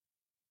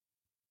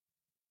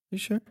 You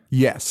sure?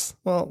 Yes.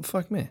 Well,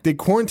 fuck me. They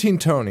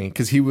quarantined Tony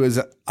because he was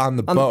on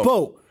the boat. On the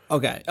boat.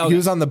 Okay. He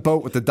was on the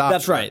boat with the doctor.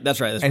 That's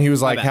right. And he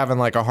was like having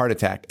like a heart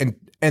attack.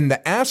 And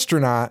the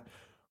astronaut,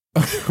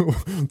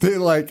 they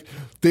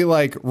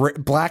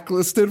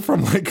blacklisted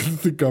from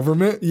like the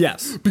government.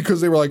 Yes.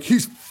 Because they were like,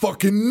 he's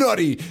fucking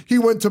nutty. He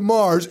went to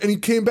Mars and he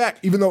came back,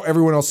 even though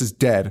everyone else is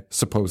dead,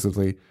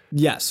 supposedly.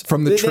 Yes.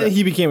 From the trip. Then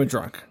he became a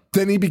drunk.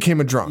 Then he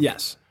became a drunk.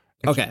 Yes.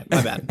 Okay,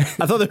 my bad.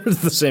 I thought they were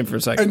the same for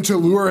a second. And to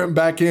lure him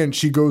back in,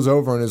 she goes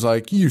over and is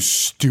like, you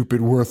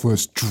stupid,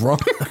 worthless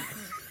drunk.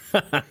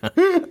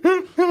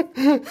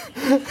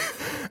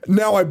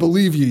 Now I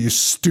believe you, you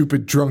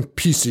stupid, drunk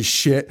piece of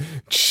shit.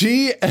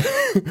 She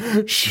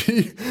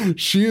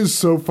is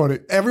so funny.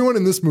 Everyone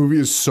in this movie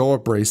is so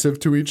abrasive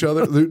to each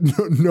other.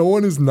 No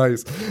one is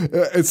nice.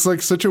 It's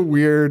like such a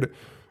weird...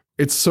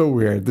 It's so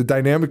weird. The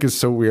dynamic is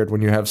so weird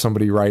when you have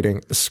somebody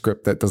writing a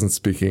script that doesn't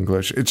speak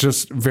English. It's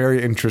just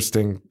very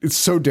interesting. It's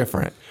so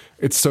different.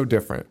 It's so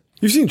different.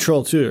 You've seen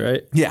Troll 2,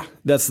 right? Yeah.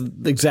 That's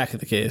exactly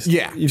the case.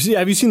 Yeah.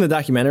 Have you seen the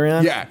documentary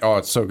on it? Yeah. Oh,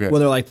 it's so good. Where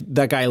they're like,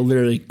 that guy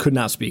literally could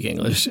not speak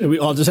English. And we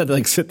all just had to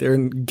like sit there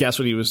and guess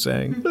what he was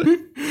saying.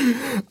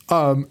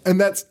 And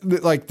that's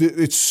like,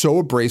 it's so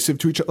abrasive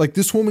to each other. Like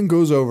this woman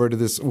goes over to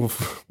this.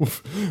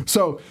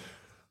 So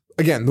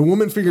again, the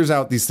woman figures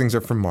out these things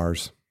are from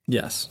Mars.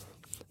 Yes.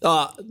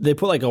 They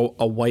put like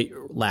a white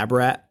lab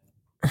rat.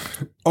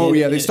 Oh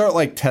yeah, they start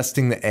like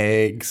testing the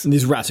eggs. And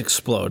these rats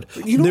explode.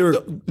 They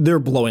were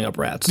blowing up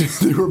rats.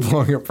 They were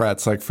blowing up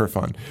rats like for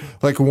fun.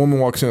 Like a woman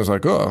walks in and is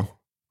like, oh,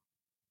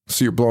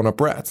 so you're blowing up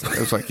rats. I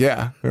was like,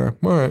 yeah, all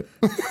right.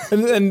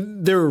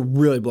 and they were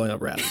really blowing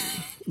up rats.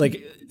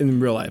 Like in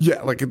real life.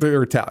 Yeah, like they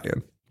were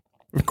Italian.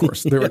 Of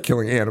course, they were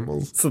killing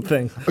animals. It's the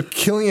thing.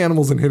 Killing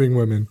animals and hitting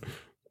women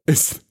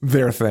is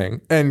their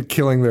thing. And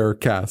killing their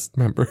cast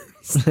members.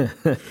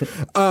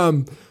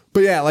 But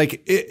yeah,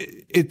 like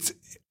it's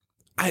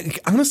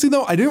honestly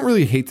though, I didn't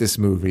really hate this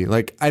movie.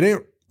 Like I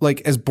didn't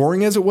like as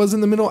boring as it was in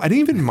the middle. I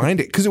didn't even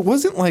mind it because it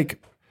wasn't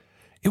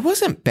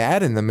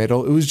bad in the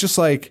middle. It was just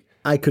like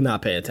I could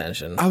not pay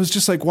attention. I was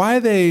just like,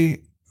 why?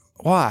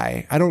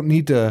 I don't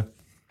need to.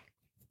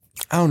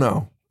 I don't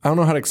know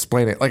how to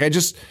explain it. Like I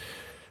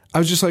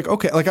was just like,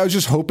 okay. Like I was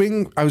just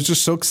hoping. I was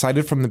just so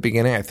excited from the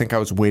beginning. I think I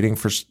was waiting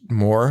for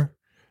more.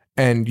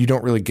 And you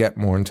don't really get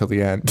more until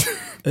the end.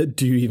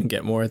 Do you even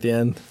get more at the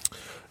end?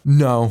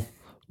 No.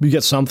 You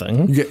get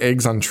something. You get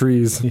eggs on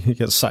trees. You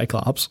get a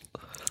Cyclops.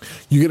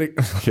 You get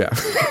yeah.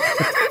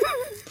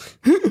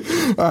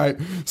 All right.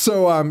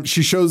 So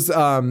she shows,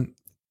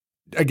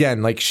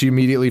 again, like she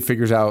immediately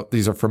figures out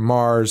these are from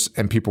Mars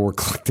and people were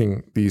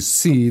collecting these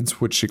seeds,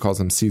 which she calls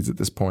them seeds at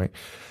this point.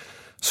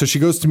 So she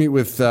goes to meet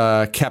with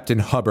Captain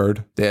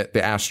Hubbard,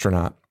 the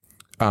astronaut.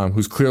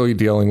 Who's clearly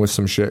dealing with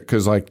some shit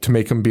because, like, to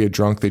make him be a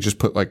drunk, they just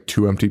put like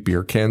 2 empty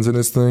beer cans in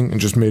his thing and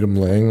just made him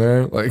laying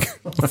there like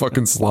a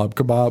fucking slob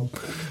kebab.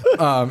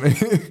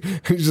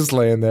 He's just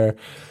laying there.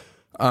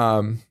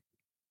 And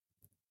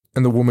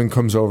the woman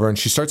comes over and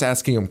she starts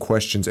asking him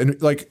questions, and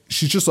like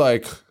she's just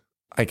like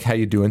how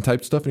you doing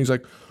type stuff, and he's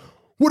like,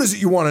 "What is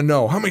it you want to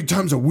know? How many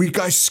times a week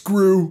I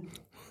screw?"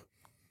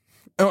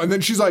 Oh, and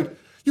then she's like,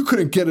 "You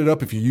couldn't get it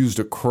up if you used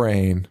a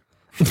crane."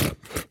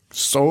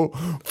 So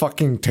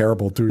fucking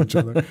terrible to each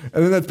other. And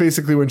then that's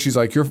basically when she's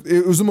like,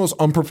 it was the most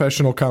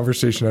unprofessional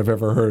conversation I've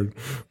ever heard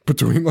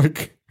between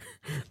like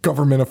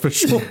government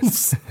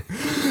officials.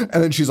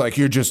 And then she's like,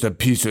 you're just a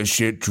piece of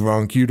shit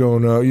drunk. You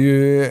don't know.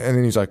 Yeah. And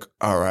then he's like,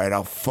 all right,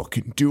 I'll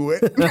fucking do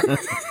it.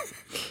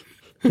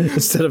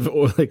 Instead of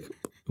like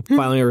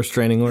filing a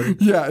restraining order.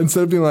 Yeah.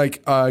 Instead of being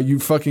like, you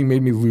fucking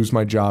made me lose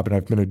my job and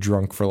I've been a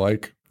drunk for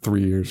like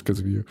 3 years because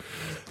of you.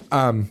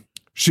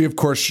 She, of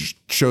course,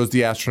 shows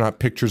the astronaut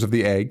pictures of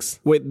the eggs.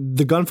 Wait,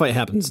 the gunfight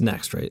happens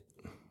next, right?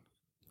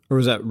 Or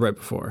was that right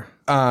before?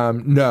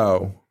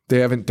 No, they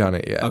haven't done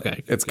it yet.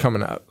 Okay. It's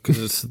coming up. Because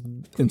it's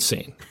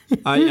insane.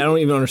 I don't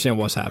even understand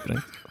what's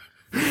happening.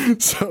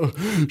 So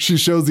she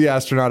shows the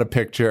astronaut a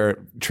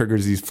picture,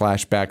 triggers these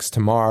flashbacks to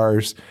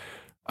Mars.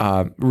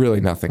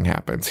 Really nothing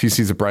happens. He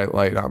sees a bright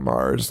light on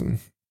Mars and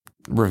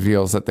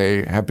reveals that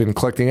they have been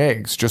collecting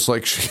eggs, just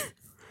like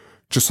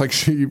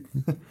she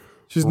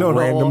She's known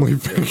randomly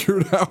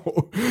figured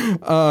out.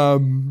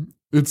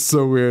 It's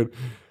so weird.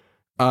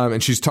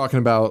 And she's talking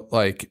about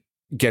like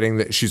getting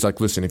that. She's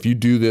like, listen, if you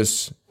do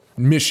this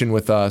mission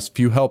with us, if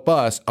you help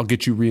us, I'll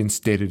get you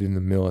reinstated in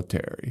the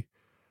military.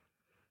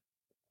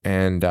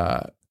 And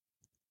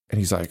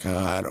he's like,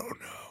 I don't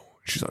know.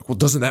 She's like, well,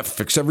 doesn't that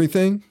fix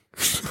everything?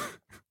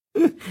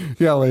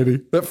 Yeah,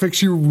 lady, that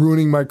fixed you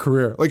ruining my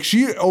career. Like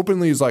she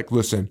openly is like,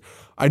 listen,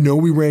 I know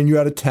we ran you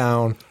out of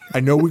town. I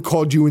know we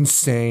called you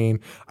insane.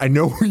 I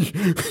know we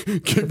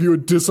gave you a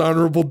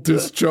dishonorable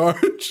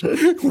discharge.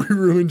 We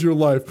ruined your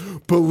life.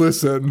 But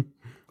listen,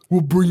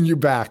 we'll bring you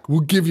back. We'll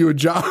give you a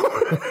job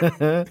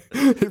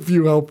if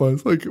you help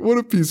us. Like, what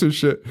a piece of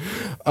shit.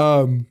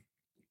 Then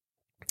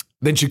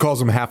she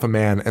calls him half a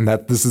man, and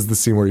this is the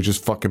scene where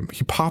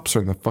he pops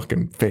her in the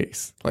fucking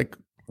face. Like,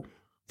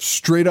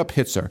 straight up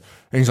hits her.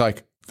 And he's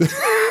like,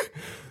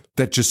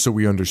 that just so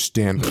we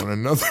understand one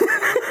another.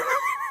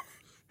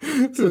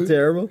 So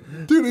terrible.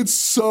 Dude, it's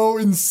so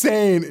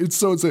insane. It's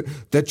so insane.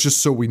 That's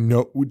just so we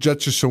know,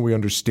 that's just so we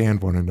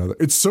understand one another.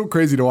 It's so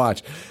crazy to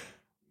watch.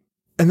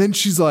 And then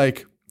she's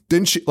like,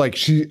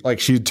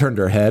 she turned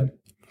her head,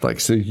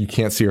 like, so you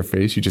can't see her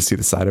face. You just see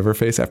the side of her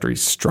face after he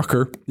struck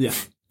her. Yeah.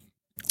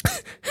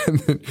 And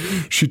then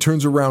she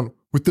turns around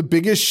with the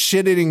biggest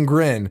shit-eating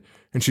grin.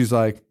 And she's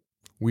like,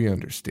 we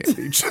understand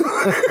each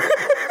other.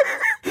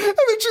 And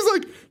then she's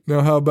like,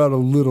 now how about a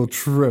little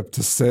trip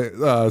to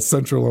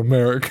Central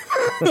America?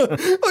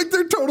 Like,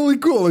 they're totally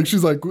cool. Like,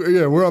 she's like,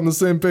 yeah, we're on the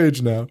same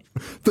page now.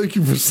 Thank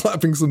you for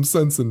slapping some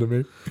sense into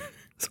me.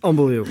 It's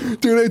unbelievable.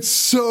 Dude, it's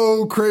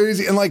so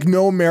crazy. And like,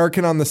 no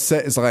American on the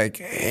set is like,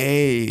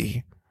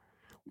 hey,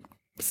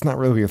 it's not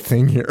really a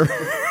thing here.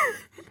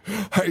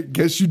 I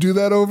guess you do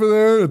that over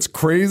there. It's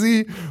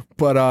crazy,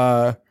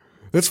 but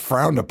it's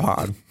frowned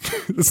upon.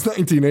 It's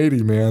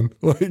 1980, man.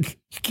 Like,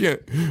 you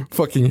can't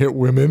fucking hit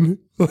women.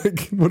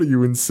 Like, what are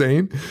you,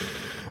 insane?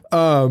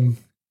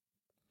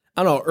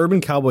 I don't know.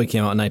 Urban Cowboy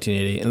came out in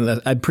 1980,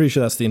 and I'm pretty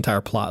sure that's the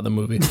entire plot of the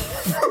movie.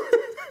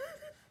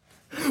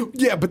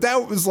 Yeah, but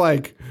that was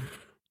like,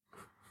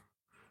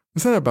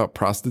 is that about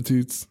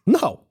prostitutes?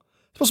 No.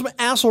 It's supposed to be an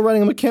asshole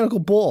riding a mechanical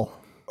bull.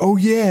 Oh,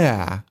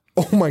 yeah.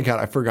 Oh, my God.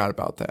 I forgot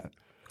about that.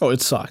 Oh,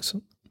 it sucks.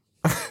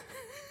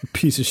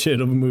 Piece of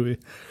shit of a movie.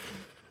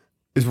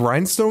 Is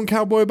Rhinestone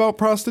Cowboy about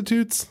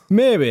prostitutes?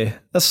 Maybe.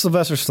 That's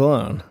Sylvester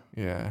Stallone.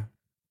 Yeah.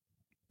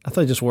 I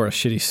thought he just wore a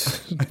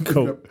shitty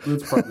coat.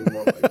 That's probably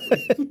more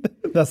likely.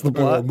 That's the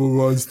plot. I'm a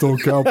Rhinestone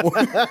Cowboy.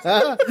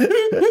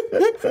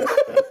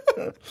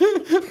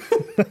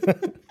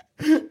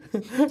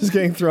 Just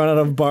getting thrown out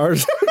of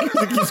bars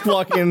because he keeps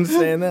walking in and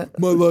saying that.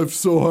 My life's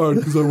so hard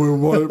because I wear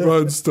white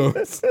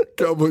rhinestones.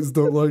 Cowboys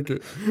don't like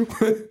it.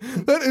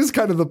 That is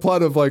kind of the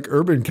plot of like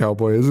Urban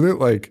Cowboy, isn't it?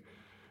 Like,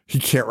 he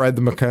can't ride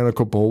the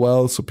mechanical bull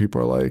well, so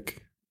people are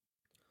like,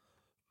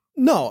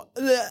 no,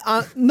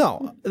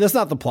 that's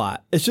not the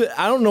plot. It's just,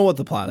 I don't know what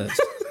the plot is.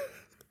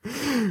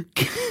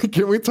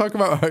 Can we talk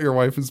about how your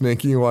wife is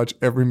making you watch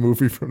every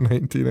movie from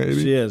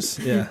 1980? She is,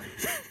 yeah.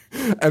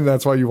 And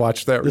that's why you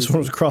watched that. This one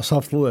was crossed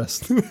off the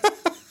list.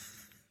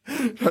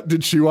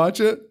 Did she watch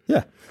it?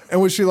 Yeah.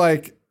 And was she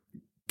like,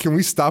 can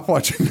we stop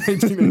watching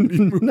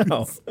 1980 movies?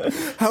 No.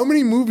 How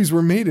many movies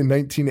were made in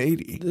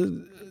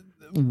 1980?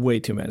 Way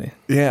too many.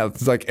 Yeah,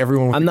 it's like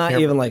everyone. With I'm not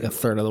even like a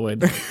third of the way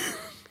done.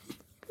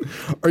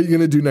 Are you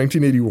going to do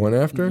 1981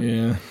 after?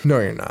 Yeah. No,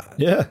 you're not.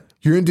 Yeah.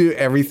 You're going to do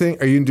everything?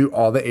 Are you going to do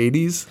all the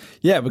 80s?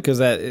 Yeah,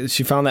 because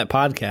she found that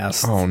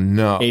podcast. Oh,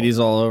 no. 80s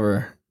all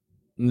over.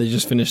 And they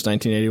just finished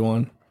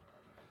 1981.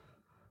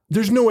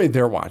 There's no way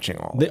they're watching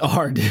all. They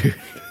are, dude.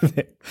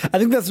 I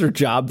think that's their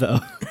job, though.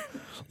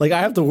 Like,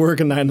 I have to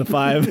work a 9 to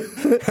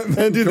 5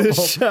 and do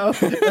this show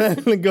and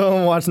then go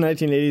and watch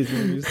 1980s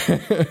movies.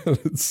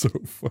 That's so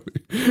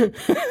funny.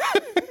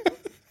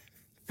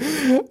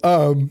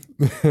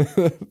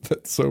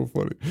 That's so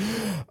funny.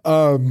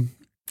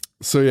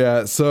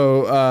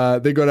 So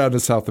they go down to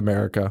South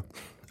America.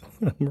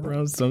 I'm a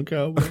rhinestone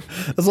cowboy.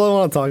 That's all I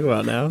want to talk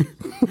about now.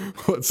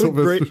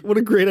 What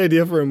a great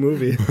idea for a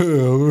movie.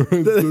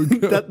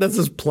 That's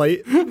his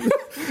plight.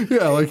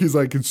 Yeah, like he's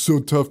like, it's so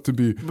tough to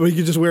be. But he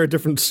could just wear a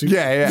different suit.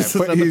 Yeah,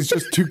 but he's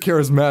just too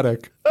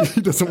charismatic.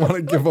 He doesn't want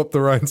to give up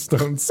the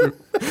rhinestone suit.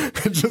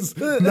 It's just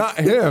not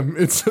him.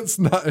 It's just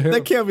not him.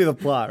 That can't be the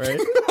plot, right?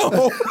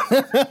 No.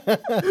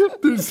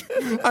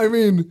 I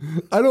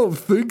mean, I don't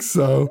think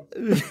so.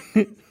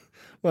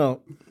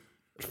 Well,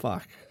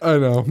 fuck. I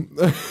know.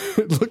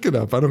 Look it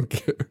up. I don't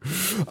care.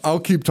 I'll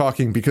keep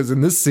talking because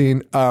in this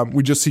scene,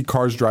 we just see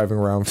cars driving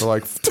around for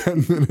like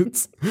 10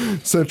 minutes.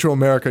 Central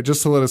America,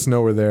 just to let us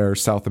know we're there,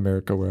 South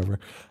America, wherever.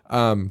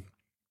 I'm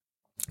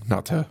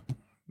not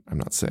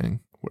saying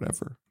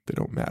whatever. They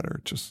don't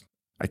matter. Just,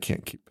 I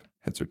can't keep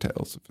heads or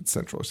tails if it's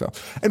Central or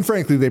South. And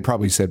frankly, they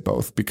probably said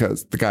both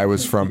because the guy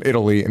was from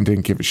Italy and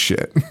didn't give a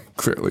shit,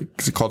 clearly,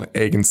 because he called it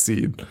egg and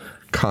seed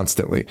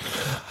constantly.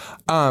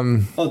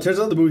 It turns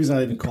out the movie's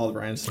not even called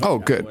Rhinestone. Oh,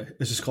 good.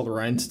 It's just called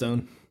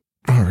Rhinestone.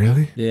 Oh,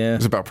 really? Yeah.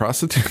 It's about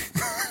prostitute.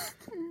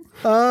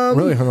 I'm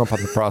really hung up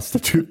on the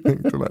prostitute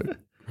thing tonight.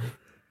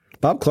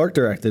 Bob Clark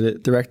directed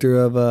it. Director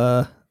of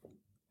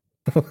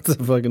what's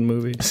the fucking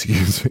movie?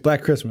 Excuse me.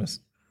 Black Christmas.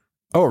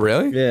 Oh,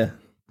 really? Yeah.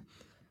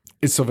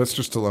 Is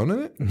Sylvester Stallone in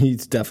it?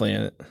 He's definitely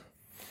in it.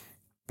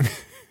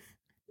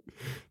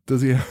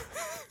 Does he?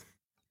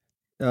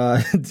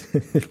 I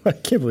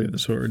can't believe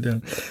this is what we're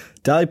doing.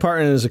 Dolly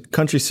Parton is a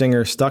country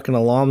singer stuck in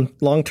a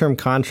long-term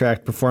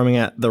contract performing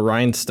at the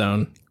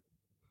Rhinestone.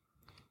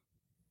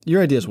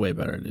 Your idea is way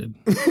better, dude.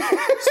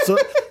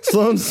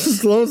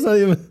 Stallone's not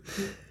even.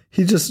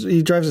 He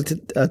drives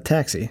a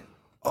taxi.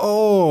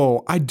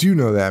 Oh, I do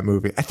know that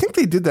movie. I think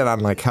they did that on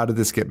like How Did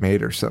This Get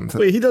Made or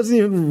something. Wait, he doesn't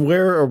even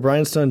wear a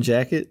rhinestone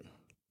jacket?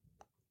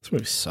 This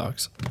movie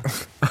sucks.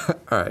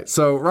 All right,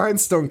 so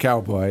Rhinestone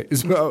Cowboy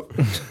is about.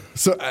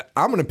 So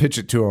I'm going to pitch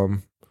it to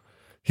him.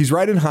 He's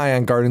riding high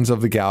on Guardians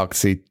of the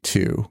Galaxy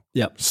 2.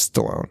 Yep.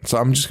 Stallone. So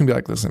I'm just going to be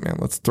like, listen, man,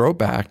 let's throw it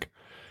back.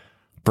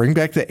 Bring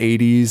back the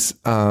 80s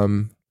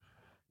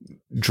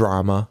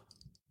drama.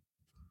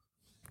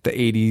 The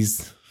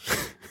 80s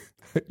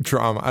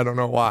drama. I don't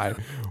know why.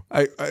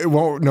 I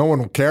won't. No one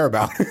will care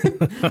about it.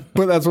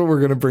 But that's what we're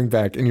going to bring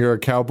back. And you're a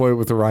cowboy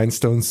with a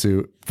rhinestone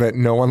suit that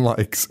no one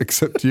likes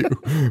except you.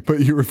 But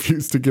you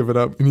refuse to give it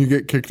up. And you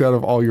get kicked out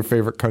of all your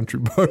favorite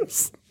country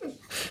bars.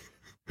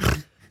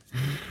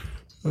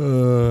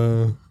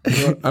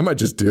 I might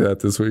just do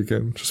that this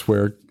weekend. Just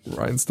wear a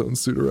rhinestone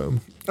suit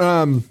around.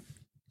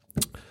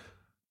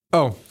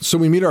 So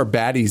we meet our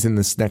baddies in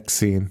this next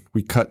scene.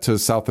 We cut to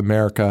South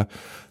America.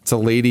 It's a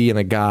lady and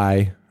a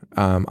guy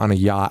on a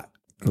yacht.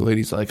 The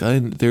lady's like,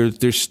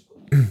 they're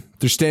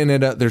staying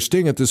at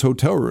this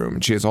hotel room,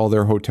 and she has all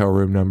their hotel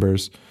room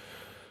numbers.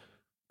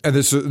 And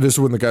this is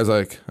when the guy's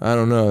like, I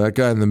don't know, that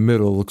guy in the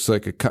middle looks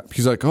like a cop.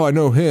 He's like, oh, I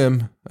know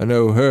him, I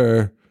know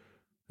her.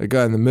 The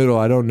guy in the middle,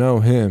 I don't know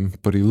him,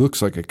 but he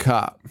looks like a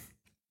cop.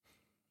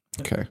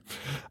 Okay.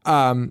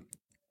 And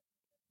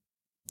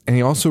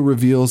he also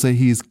reveals that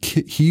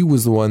he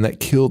was the one that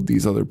killed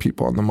these other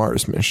people on the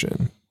Mars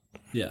mission.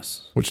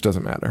 Yes. Which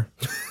doesn't matter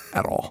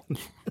at all.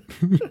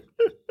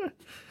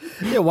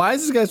 Yeah, why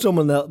is this guy so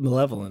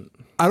malevolent?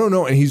 I don't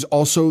know. And he's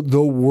also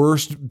the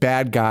worst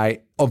bad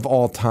guy of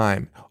all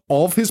time.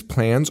 All of his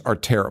plans are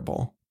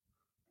terrible.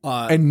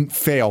 And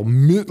fail.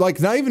 Like,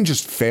 not even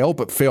just fail,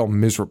 but fail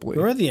miserably.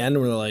 We're at the end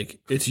where they're like,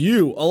 it's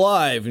you,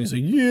 alive. And he's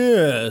like,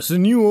 yes,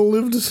 and you will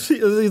live to see.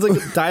 He's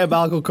like a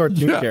diabolical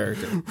cartoon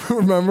character.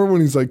 Remember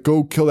when he's like,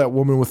 go kill that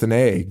woman with an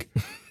egg?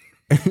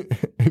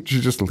 And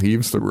she just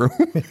leaves the room.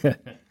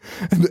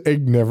 And the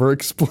egg never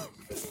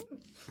explodes.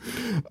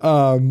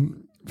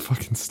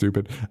 Fucking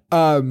stupid.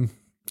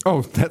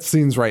 That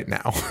scene's right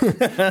now.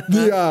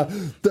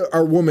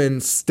 Our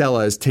woman,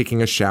 Stella, is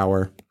taking a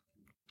shower.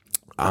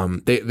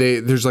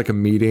 There's like a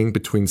meeting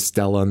between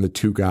Stella and the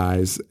two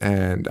guys,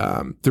 and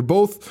they're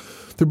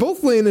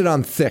both laying it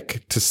on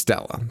thick to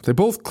Stella. They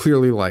both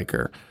clearly like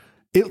her.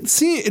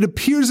 It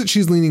appears that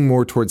she's leaning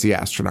more towards the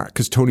astronaut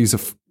because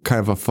Tony's kind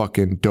of a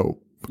fucking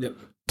dope. Yep.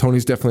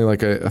 Tony's definitely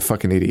like a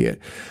fucking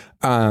idiot.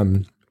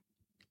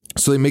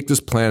 So they make this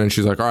plan, and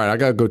she's like, all right, I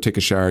gotta go take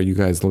a shower. You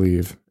guys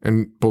leave.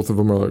 And both of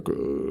them are like,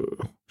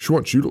 she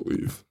wants you to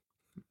leave.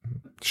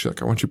 She's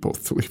like, I want you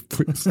both to leave,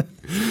 please.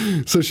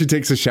 So she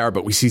takes a shower,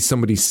 but we see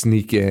somebody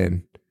sneak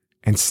in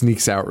and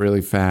sneaks out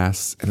really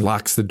fast and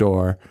locks the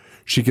door.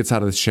 She gets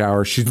out of the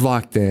shower. She's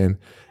locked in.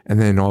 And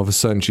then all of a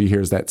sudden she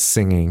hears that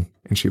singing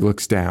and she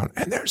looks down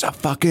and there's a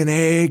fucking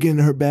egg in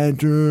her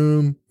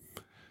bathroom.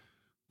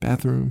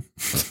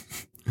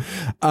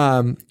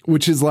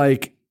 Which is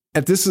like,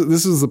 this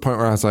is the point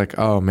where I was like,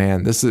 oh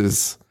man, this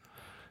is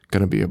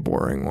going to be a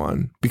boring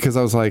one, because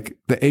I was like,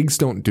 the eggs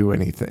don't do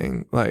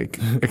anything like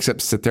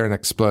except sit there and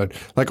explode.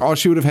 Like all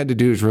she would have had to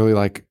do is really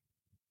like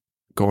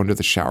go under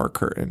the shower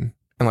curtain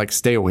and like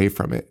stay away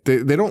from it.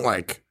 They don't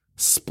like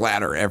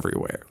splatter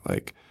everywhere,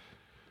 like,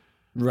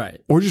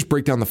 right, or just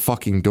break down the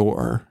fucking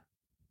door,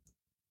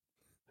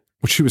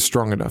 which she was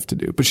strong enough to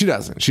do, but she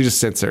doesn't. She just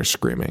sits there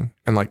screaming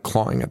and like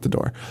clawing at the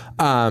door.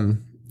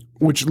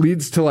 which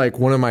leads to like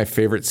one of my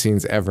favorite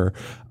scenes ever.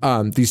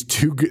 These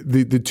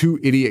the two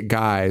idiot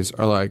guys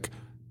are like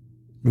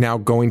now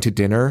going to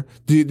dinner.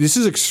 Dude, this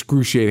is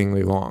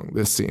excruciatingly long,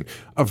 this scene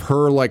of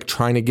her like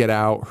trying to get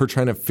out, her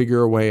trying to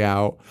figure a way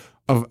out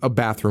of a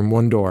bathroom,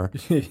 one door.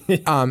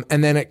 And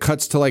then it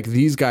cuts to like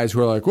these guys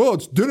who are like, well,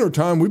 it's dinner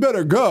time, we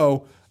better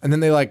go. And then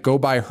they like go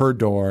by her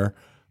door.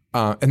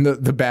 And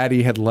the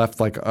baddie had left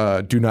like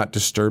a do not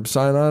disturb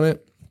sign on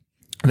it.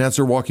 And as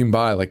they're walking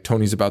by, like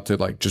Tony's about to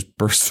like just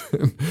burst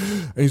in.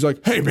 And he's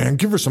like, hey man,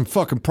 give her some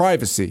fucking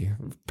privacy.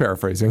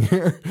 Paraphrasing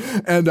here.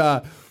 And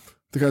the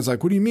guy's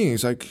like, what do you mean?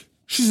 He's like,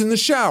 she's in the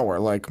shower.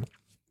 Like,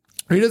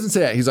 he doesn't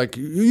say that. He's like,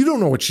 you don't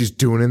know what she's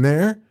doing in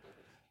there.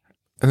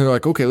 And they're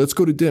like, okay, let's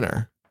go to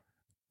dinner.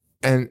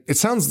 And it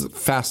sounds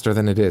faster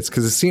than it is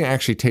because the scene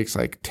actually takes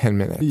like 10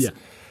 minutes. Yeah.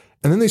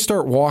 And then they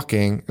start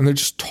walking and they're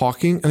just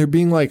talking and they're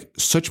being like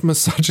such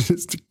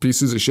misogynistic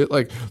pieces of shit.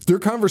 Like their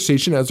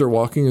conversation as they're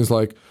walking is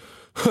like,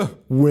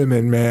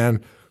 women,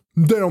 man,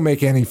 they don't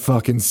make any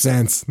fucking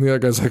sense. And the other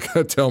guy's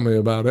like, tell me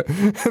about it.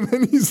 And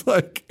then he's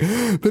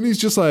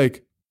just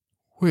like,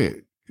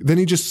 wait. Then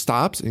he just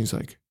stops and he's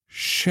like,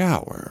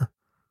 shower.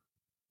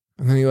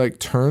 And then he like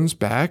turns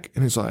back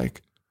and he's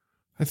like,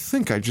 I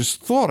think I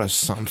just thought of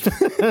something.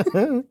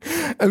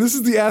 And this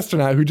is the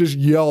astronaut who just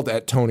yelled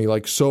at Tony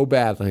like so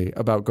badly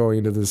about going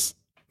into this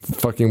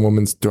fucking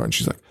woman's door. And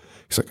he's like,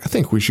 I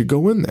think we should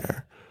go in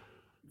there.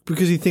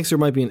 Because he thinks there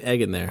might be an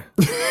egg in there.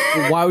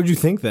 Why would you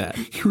think that?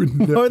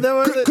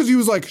 Because he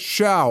was like,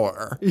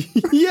 shower.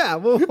 Yeah,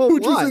 well,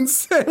 which was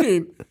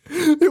insane.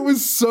 It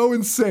was so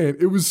insane.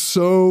 It was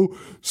so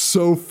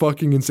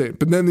fucking insane.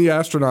 But then the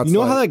astronauts, you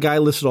know how that guy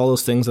listed all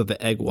those things that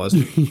the egg was?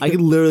 I could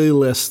literally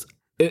list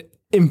an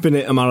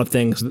infinite amount of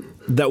things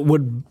that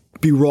would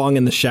be wrong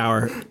in the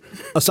shower,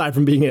 aside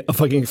from being a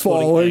fucking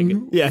exploding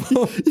egg. Yeah,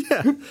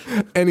 yeah,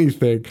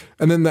 anything.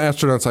 And then the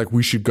astronaut's like,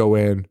 we should go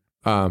in.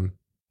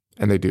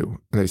 And they do,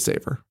 and they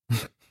save her.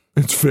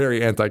 It's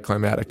very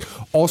anticlimactic.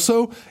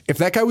 Also, if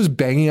that guy was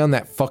banging on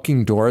that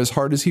fucking door as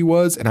hard as he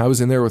was, and I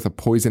was in there with a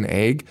poison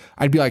egg,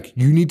 I'd be like,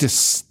 you need to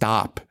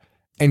stop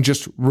and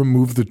just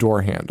remove the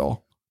door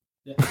handle.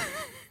 Yeah.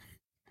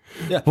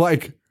 Yeah.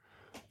 Like,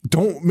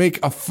 don't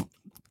make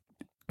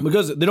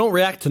because they don't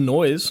react to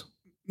noise.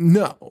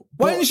 No.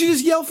 Why didn't she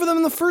just yell for them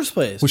in the first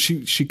place? Well,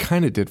 she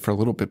kind of did for a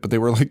little bit, but they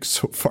were like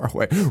so far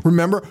away.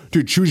 Remember,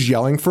 dude, she was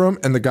yelling for him,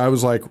 and the guy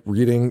was like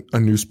reading a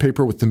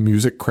newspaper with the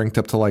music cranked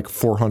up to like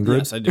 400.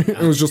 Yes, I do. It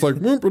was just like,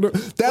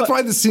 that's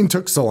why the scene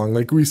took so long.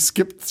 Like, we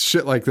skipped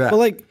shit like that. But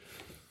like,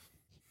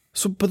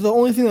 but the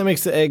only thing that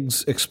makes the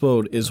eggs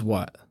explode is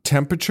what?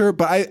 Temperature.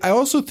 But I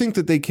also think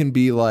that they can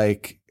be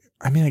like,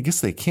 I mean, I guess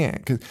they can,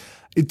 because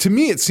to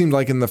me, it seemed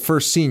like in the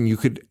first scene, you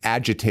could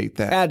agitate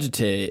that.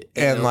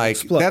 And like,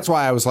 explode. That's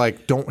why I was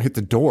like, don't hit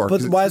the door.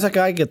 But why does that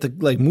guy get to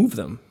like move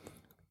them?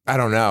 I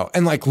don't know.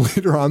 And like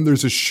later on,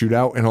 there's a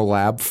shootout in a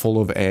lab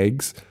full of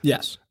eggs.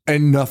 Yes.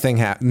 And nothing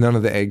happened. None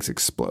of the eggs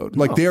explode.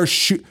 Like they are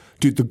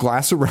dude, the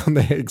glass around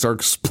the eggs are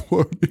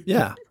exploding.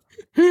 Yeah.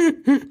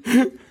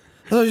 I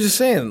was just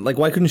saying, like,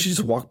 why couldn't she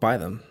just walk by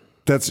them?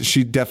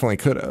 She definitely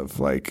could have.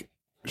 Like,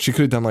 she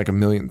could have done like a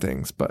million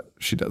things, but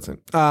she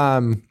doesn't.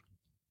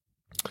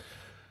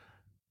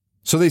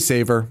 So they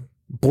save her.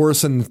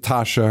 Boris and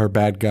Natasha are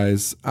bad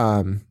guys,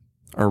 are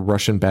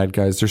Russian bad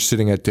guys. They're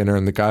sitting at dinner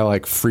and the guy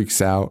like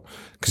freaks out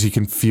because he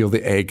can feel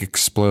the egg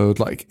explode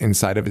like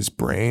inside of his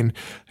brain.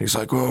 He's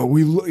like, oh,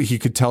 he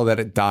could tell that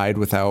it died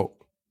without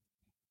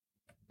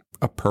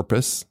a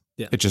purpose.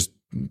 Yeah. It just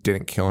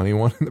didn't kill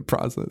anyone in the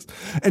process.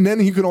 And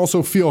then he could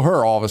also feel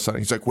her all of a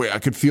sudden. He's like, wait, I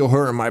could feel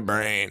her in my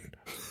brain.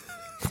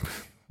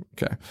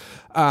 Okay.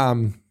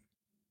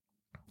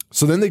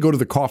 So then they go to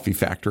the coffee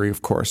factory,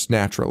 of course,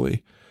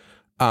 naturally.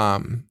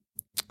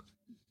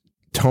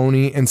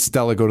 Tony and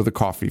Stella go to the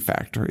coffee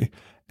factory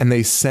and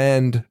they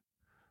send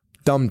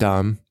Dum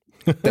Dum,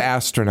 the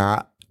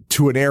astronaut,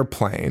 to an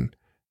airplane.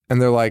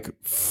 And they're like,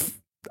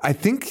 I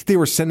think they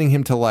were sending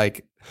him to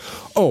like,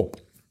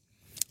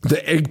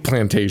 the egg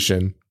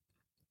plantation.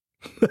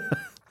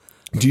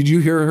 Did you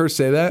hear her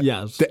say that?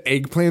 Yes. The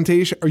egg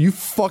plantation? Are you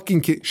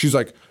fucking kidding? She's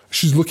like,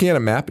 she's looking at a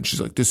map and she's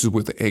like, this is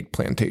what the egg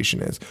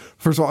plantation is.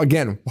 First of all,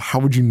 again, how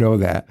would you know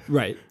that?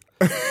 Right.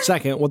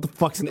 Second, what the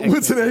fuck's an egg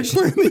What's plantation?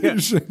 an egg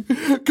plantation?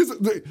 Because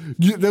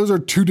those are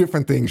two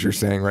different things you're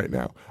saying right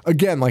now.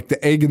 Again, like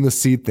the egg and the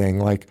seed thing,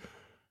 like,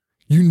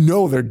 you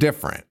know they're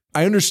different.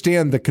 I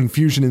understand the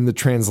confusion in the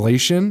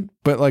translation,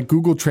 but like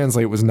Google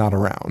Translate was not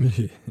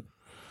around.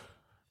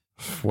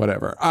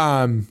 Whatever.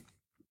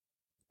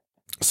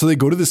 So they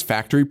go to this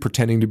factory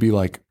pretending to be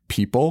like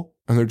people,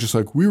 and they're just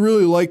like, we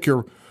really like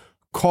your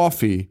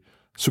coffee.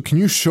 So can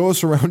you show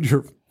us around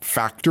your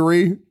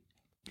factory?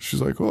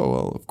 She's like, oh,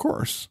 well, of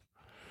course.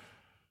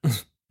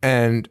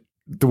 And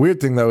the weird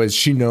thing, though, is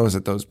she knows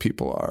that those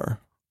people are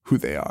who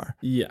they are.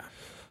 Yeah.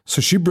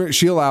 So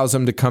she allows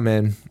them to come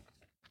in.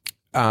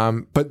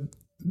 But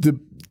the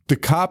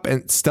cop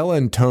and Stella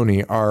and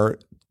Tony are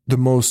the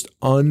most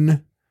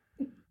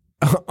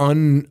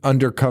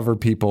undercover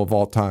people of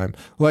all time.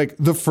 Like,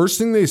 the first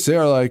thing they say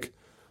are like,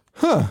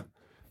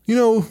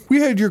 we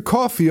had your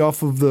coffee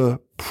off of the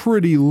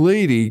Pretty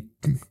Lady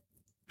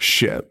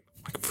ship.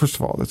 Like, first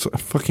of all, that's a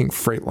fucking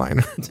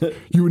Freightliner.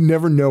 You would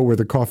never know where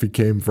the coffee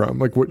came from,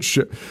 like what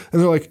ship.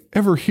 And they're like,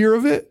 ever hear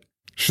of it?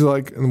 She's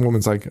like, and the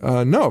woman's like,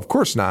 no, of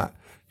course not.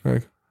 I'm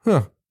like,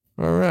 huh,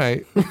 all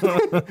right.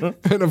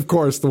 And of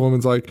course, the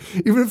woman's like,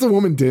 even if the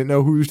woman didn't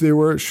know who they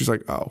were, she's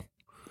like, oh,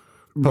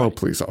 hello,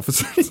 police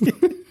officers.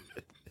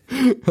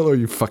 Hello,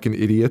 you fucking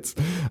idiots.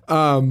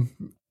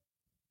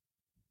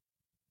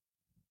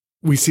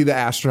 We see the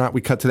astronaut.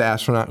 We cut to the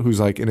astronaut who's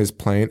like in his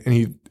plane,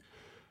 and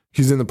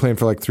he's in the plane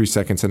for like 3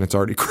 seconds, and it's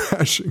already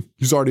crashing.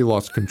 He's already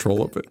lost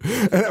control of it.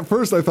 And at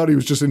first, I thought he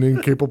was just an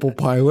incapable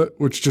pilot,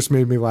 which just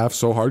made me laugh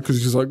so hard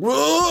because he's like,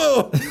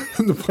 whoa!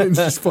 And the plane's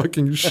just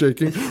fucking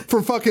shaking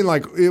for fucking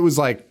like, it was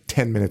like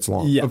 10 minutes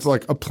long of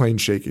like a plane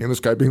shaking, and this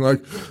guy being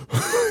like,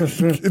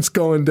 it's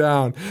going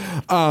down.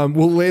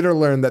 We'll later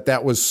learn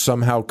that was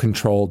somehow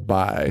controlled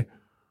by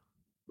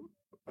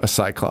a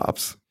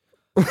Cyclops.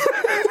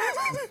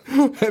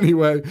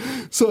 Anyway,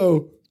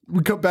 so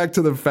we come back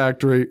to the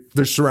factory.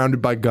 They're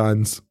surrounded by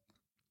guns.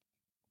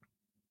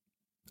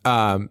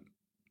 And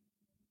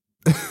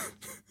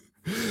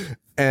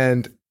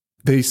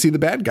they see the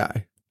bad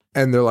guy.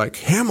 And they're like,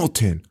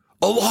 Hamilton,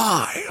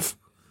 alive.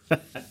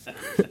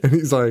 And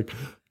he's like,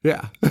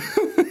 yeah,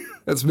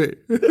 that's me.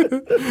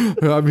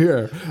 I'm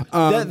here.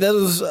 That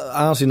was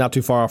honestly not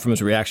too far off from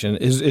his reaction.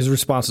 His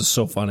response is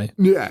so funny.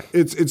 Yeah,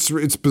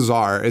 it's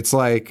bizarre. It's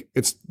like,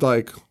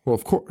 well,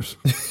 of course.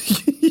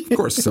 Of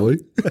course, silly.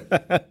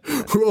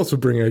 Who else would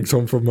bring eggs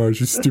home from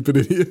Mars, you stupid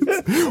idiots?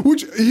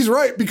 Which he's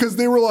right, because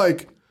they were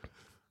like,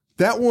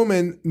 that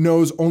woman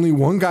knows only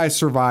one guy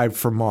survived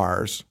from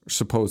Mars,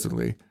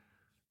 supposedly.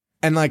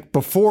 And like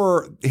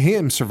before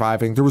him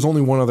surviving, there was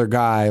only one other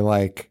guy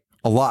like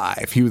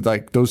alive. He was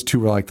like, those two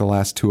were like the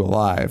last two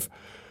alive.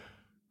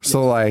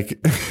 So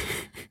like,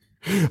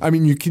 I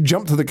mean, you can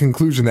jump to the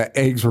conclusion that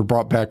eggs were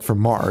brought back from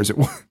Mars.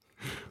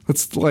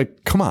 It's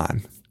like, come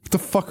on. What the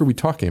fuck are we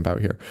talking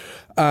about here?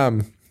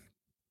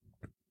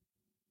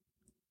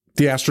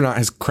 The astronaut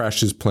has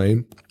crashed his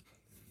plane,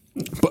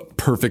 but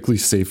perfectly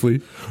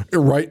safely.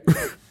 Right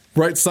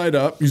side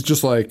up. He's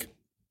just like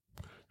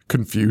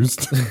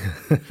confused.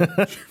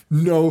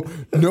 No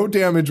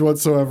damage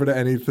whatsoever to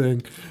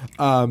anything.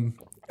 And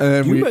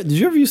then did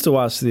you ever used to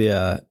watch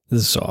this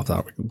is so off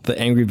topic, the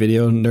Angry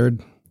Video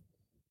Nerd?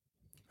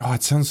 Oh,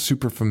 it sounds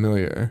super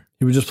familiar.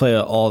 He would just play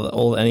all the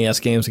old NES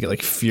games to get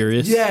like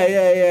furious.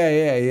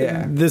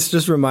 Yeah. This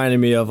just reminded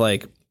me of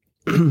like,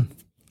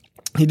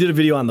 he did a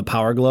video on the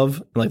Power Glove.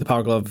 And like the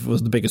Power Glove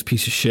was the biggest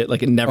piece of shit.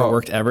 Like it never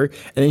worked ever.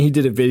 And then he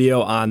did a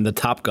video on the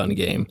Top Gun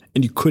game,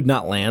 and you could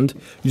not land.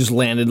 You just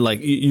landed like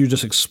you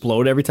just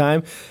explode every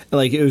time. And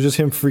like it was just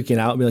him freaking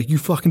out and be like, "You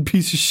fucking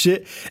piece of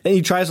shit!" And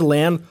he tries to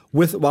land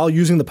while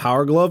using the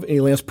Power Glove, and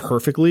he lands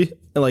perfectly.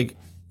 And like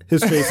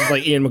his face is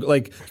like Ian,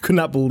 like could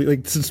not believe,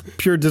 like just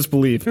pure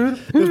disbelief.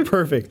 It was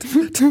perfect.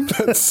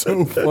 That's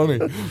so funny.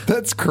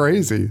 That's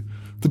crazy.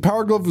 The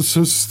Power Glove was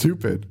so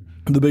stupid.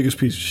 The biggest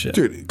piece of shit.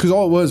 Dude, because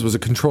all it was a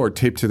controller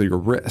taped to your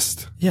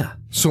wrist. Yeah.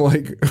 So,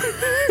 like...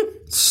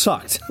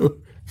 Sucked.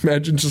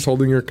 Imagine just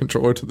holding your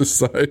controller to the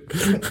side.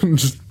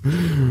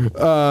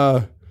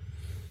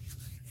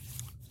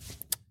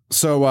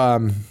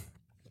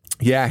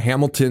 Yeah,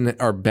 Hamilton,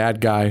 our bad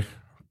guy,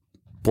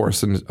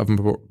 Boris and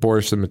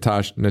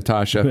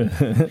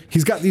Natasha.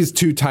 He's got these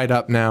two tied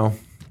up now.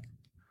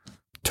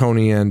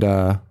 Tony and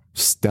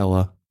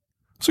Stella.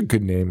 Those are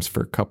good names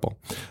for a couple.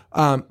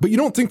 But you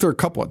don't think they're a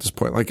couple at this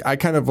point. Like, I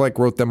kind of like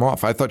wrote them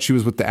off. I thought she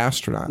was with the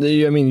astronaut.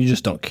 I mean, you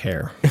just don't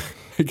care.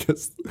 I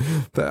guess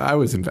that I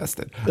was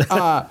invested.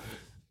 And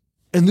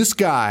this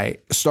guy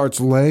starts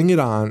laying it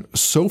on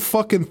so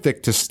fucking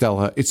thick to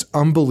Stella. It's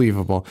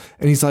unbelievable.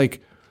 And he's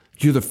like,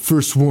 you're the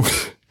first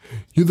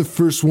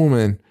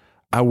woman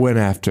I went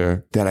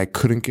after that I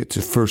couldn't get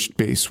to first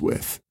base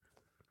with.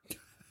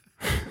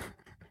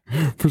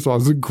 First of all, I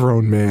was a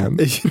grown man.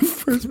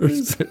 First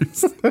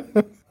base.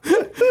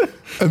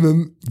 And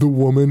then the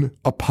woman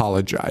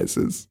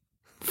apologizes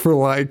for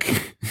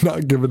like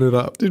not giving it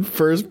up. Dude,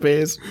 first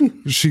base.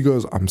 She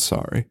goes, I'm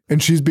sorry.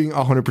 And she's being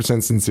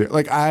 100% sincere.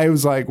 Like, I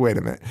was like, wait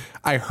a minute.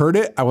 I heard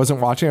it. I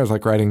wasn't watching. I was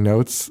like writing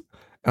notes.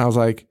 And I was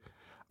like,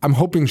 I'm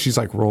hoping she's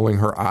like rolling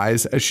her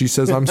eyes as she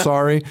says, I'm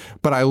sorry.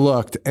 But I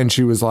looked and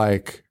she was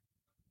like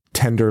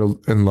tender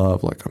in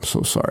love. Like, I'm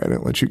so sorry. I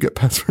didn't let you get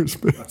past first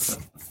base.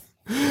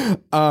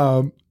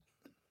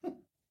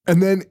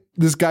 And then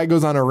this guy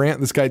goes on a rant.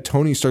 This guy,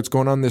 Tony, starts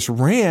going on this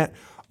rant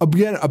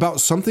again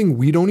about something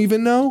we don't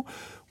even know,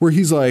 where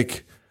he's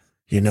like,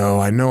 I know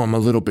I'm a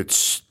little bit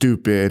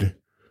stupid.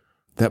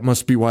 That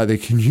must be why they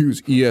can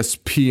use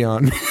ESP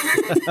on me.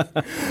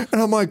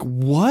 And I'm like,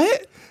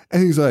 what?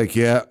 And he's like,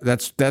 yeah,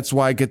 that's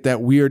why I get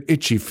that weird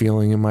itchy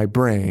feeling in my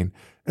brain.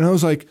 And I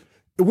was like,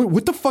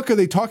 what the fuck are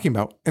they talking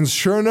about? And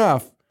sure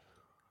enough,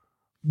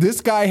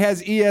 this guy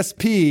has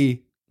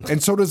ESP,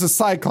 and so does a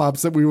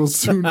Cyclops that we will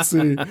soon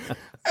see.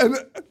 And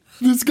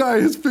this guy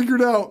has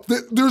figured out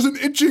that there's an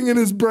itching in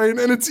his brain,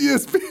 and it's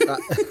ESP.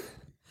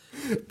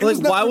 Like,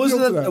 why was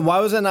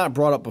that not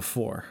brought up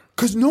before?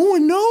 Because no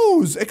one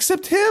knows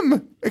except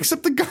him,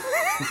 except the guy,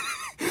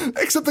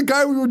 except the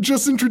guy we were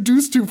just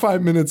introduced to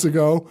 5 minutes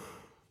ago,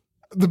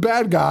 the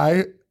bad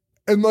guy,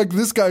 and like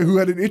this guy who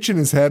had an itch in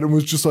his head and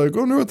was just like, "Oh, I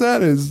wonder what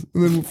that is,"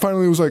 and then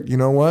finally was like, "You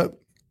know what?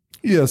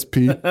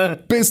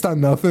 ESP, based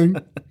on nothing."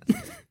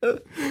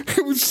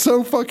 It was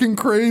so fucking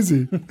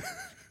crazy.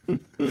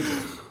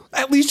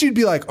 At least you'd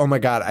be like, "Oh my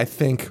god, I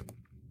think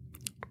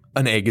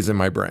an egg is in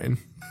my brain."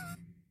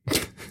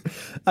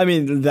 I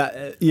mean,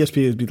 that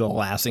ESP would be the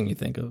last thing you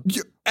think of.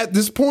 At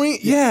this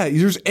point, yeah,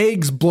 there's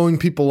eggs blowing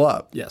people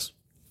up. Yes.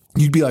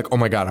 You'd be like, "Oh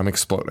my god, I'm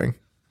exploding."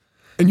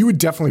 And you would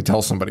definitely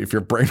tell somebody if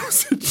your brain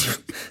was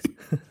itching.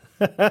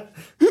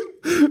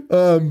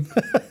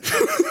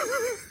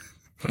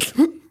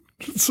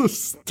 It's so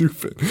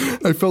stupid.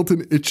 I felt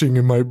an itching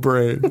in my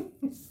brain.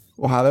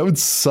 Wow, that would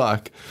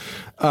suck.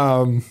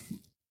 But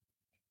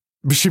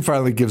she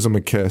finally gives him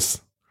a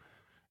kiss.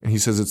 And he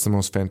says it's the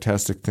most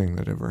fantastic thing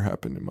that ever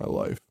happened in my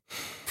life.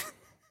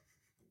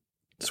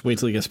 Just wait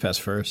till he gets past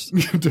first.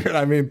 Dude,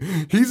 I mean,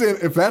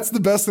 if that's the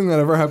best thing that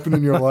ever happened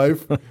in your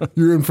life,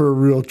 you're in for a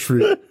real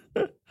treat.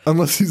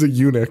 Unless he's a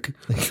eunuch.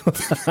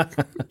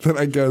 Then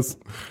I guess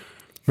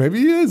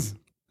maybe he is.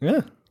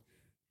 Yeah.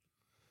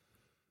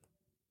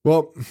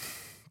 Well,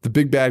 the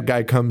big bad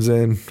guy comes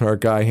in, our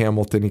guy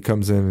Hamilton, he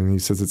comes in and he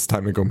says it's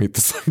time to go meet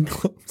the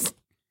Cyclops.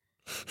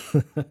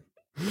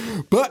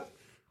 But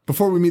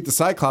before we meet the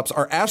Cyclops,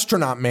 our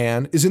astronaut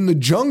man is in the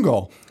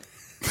jungle.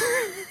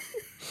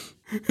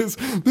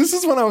 This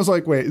is when I was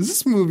like, wait, is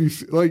this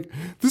movie, like,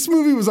 this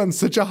movie was on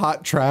such a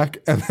hot track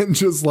and then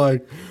just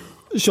like.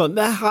 Sean,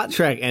 that hot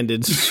track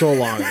ended so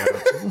long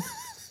ago.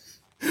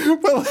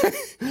 But like,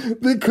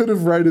 they could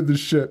have righted the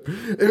ship.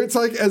 It's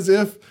like as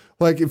if,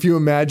 like, if you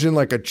imagine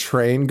like a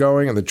train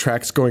going and the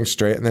track's going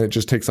straight and then it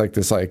just takes like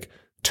this like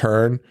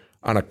turn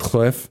on a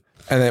cliff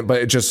and then, but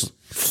it just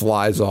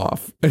flies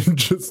off and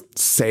just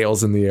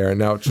sails in the air and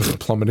now it's just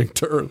plummeting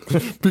to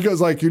Earth.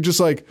 Because like, you're just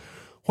like,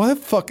 why the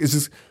fuck is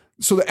this?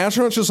 So the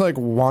astronaut's just like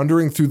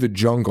wandering through the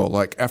jungle,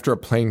 like after a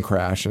plane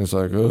crash, and it's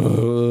like,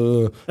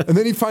 ugh. And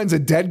then he finds a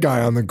dead guy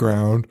on the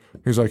ground.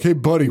 He's like, "Hey,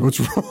 buddy, what's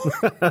wrong?"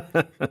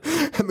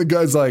 And the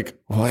guy's like,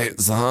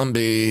 "White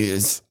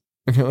zombies."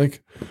 And you're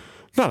like,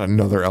 not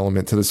another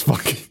element to this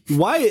fucking.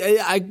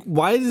 Why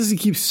does he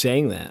keep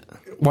saying that?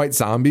 White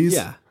zombies?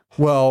 Yeah.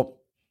 Well,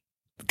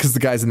 because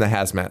the guys in the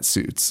hazmat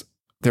suits,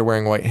 they're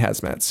wearing white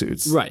hazmat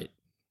suits. Right.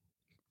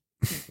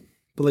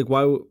 But like,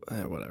 why?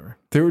 Whatever.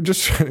 They were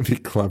just trying to be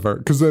clever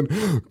because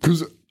the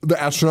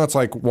astronauts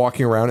like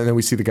walking around and then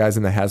we see the guys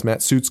in the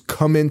hazmat suits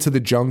come into the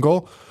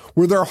jungle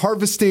where they're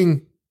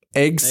harvesting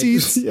egg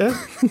seeds. Yeah.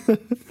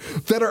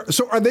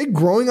 Are they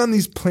growing on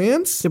these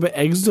plants? Yeah, but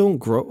eggs don't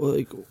grow.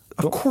 Like,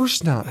 of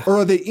course not. Or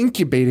are they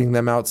incubating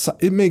them outside?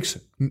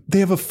 They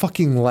have a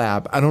fucking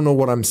lab. I don't know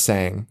what I'm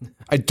saying.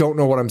 I don't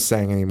know what I'm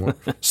saying anymore.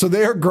 So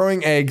they are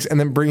growing eggs and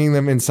then bringing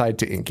them inside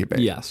to incubate.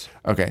 Yes.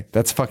 Okay,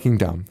 that's fucking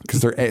dumb because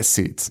they're egg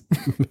seeds.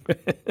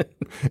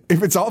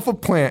 If it's off a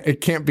plant,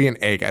 it can't be an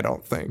egg, I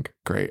don't think.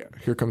 Great.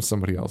 Here comes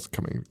somebody else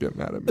coming to get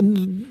mad at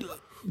me.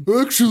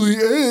 Actually,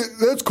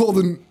 that's called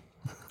a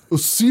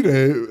seed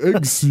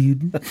egg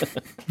seed.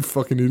 You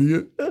fucking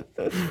idiot.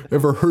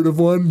 Ever heard of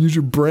one? Use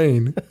your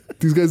brain.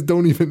 These guys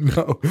don't even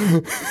know.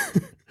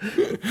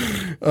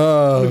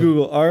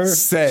 Google our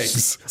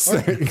segs.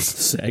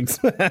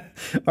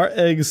 Our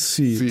eggs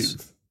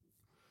seeds.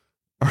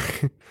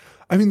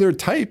 I mean, they're a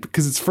type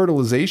because it's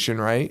fertilization,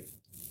 right?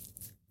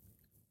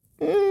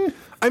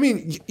 I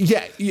mean,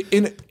 yeah.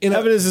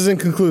 Evidence is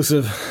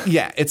inconclusive.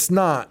 Yeah, it's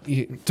not.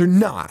 They're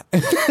not.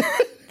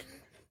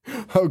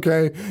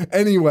 Okay.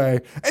 Anyway,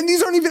 and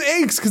these aren't even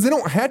eggs because they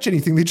don't hatch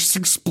anything. They just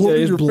explode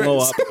in your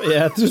blow face. up.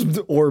 Yeah, just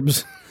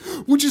orbs.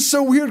 Which is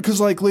so weird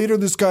because like later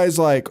this guy's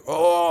like,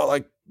 oh,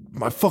 like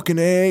my fucking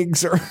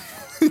eggs are.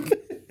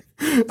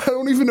 I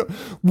don't even know.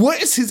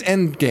 What is his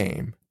end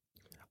game?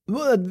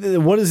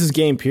 What is his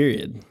game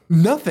period?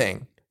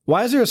 Nothing.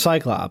 Why is there a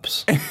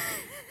Cyclops?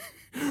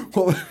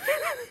 Well,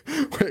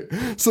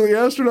 wait. So the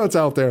astronaut's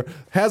out there,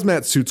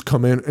 hazmat suits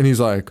come in, and he's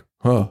like,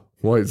 huh,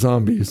 white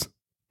zombies.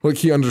 Like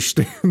he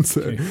understands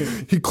it.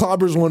 He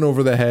clobbers one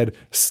over the head,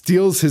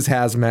 steals his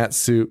hazmat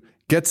suit,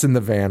 gets in the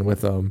van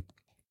with them,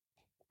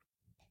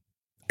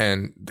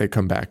 and they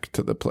come back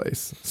to the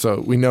place.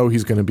 So we know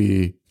he's going to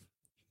be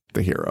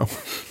the hero.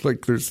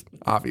 Like there's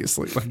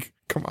obviously, like,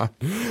 come on.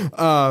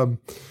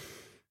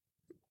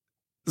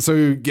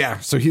 So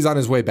he's on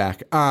his way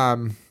back.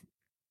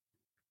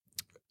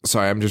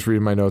 Sorry, I'm just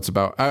reading my notes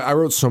about. I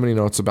wrote so many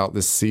notes about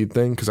this seed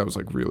thing because I was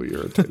like really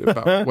irritated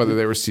about whether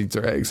they were seeds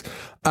or eggs.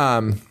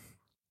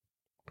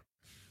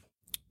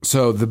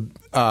 So the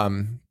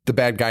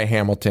bad guy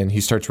Hamilton, he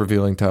starts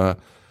revealing to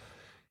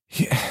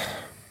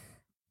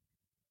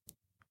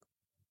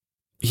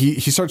he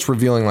starts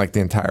revealing like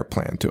the entire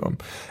plan to him,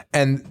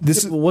 and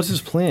this is what's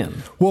his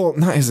plan? Well,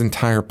 not his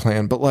entire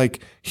plan, but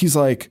like he's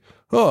like,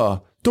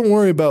 oh. Don't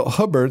worry about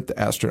Hubbard, the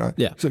astronaut.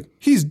 Yeah. He's like,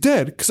 he's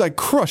dead because I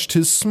crushed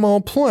his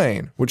small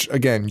plane. Which,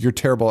 again, you're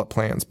terrible at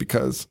plans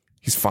because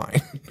He's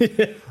fine.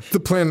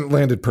 The plan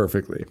landed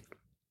perfectly.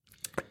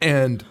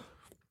 And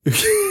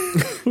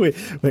wait.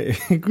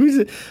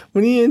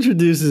 When he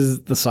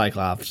introduces the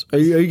Cyclops, are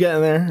you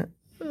getting there?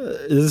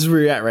 This is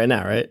where you're at right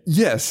now, right?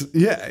 yes,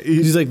 yeah.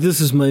 He's like,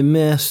 this is my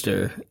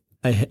master.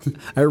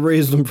 I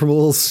raised him from a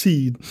little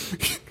seed.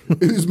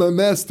 It is my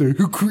master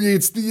who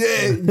creates the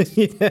eggs.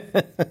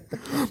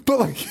 Yeah. But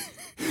like,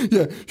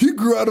 yeah, he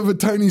grew out of a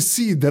tiny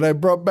seed that I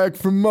brought back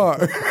from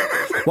Mars.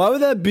 Why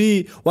would that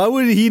be? Why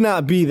would he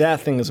not be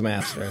that thing's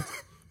master?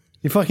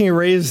 He fucking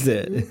raised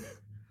it.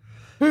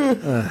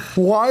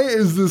 Why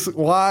is this?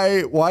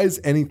 Why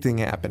is anything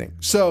happening?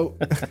 So,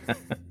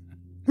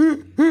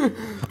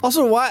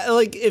 Also, why?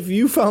 Like, if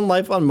you found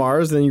life on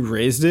Mars and you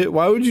raised it,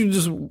 why would you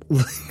just?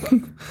 Why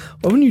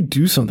wouldn't you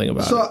do something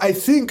about it? so I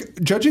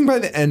think, judging by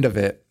the end of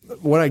it,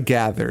 what I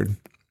gathered,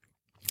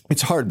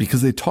 it's hard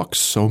because they talk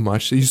so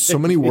much. They use so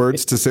many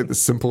words to say the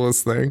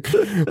simplest thing.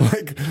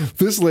 Like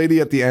this lady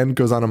at the end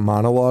goes on a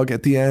monologue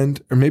at the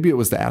end, or maybe it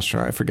was the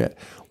astronaut, I forget.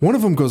 One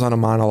of them goes on a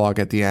monologue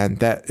at the end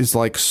that is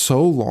like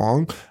so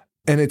long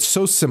and it's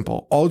so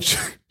simple.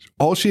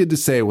 All she had to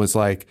say was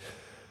like,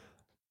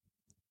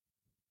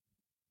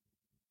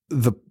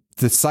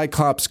 the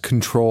Cyclops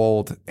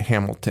controlled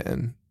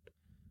Hamilton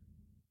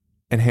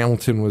and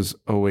Hamilton was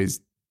always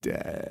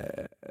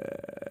dead.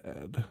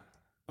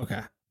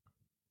 Okay.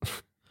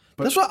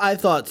 That's what I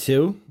thought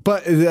too.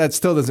 But that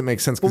still doesn't make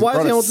sense. But why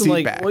is Hamilton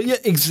like? back. Well, yeah,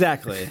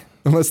 exactly.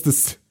 Unless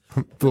this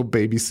little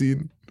baby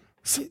scene.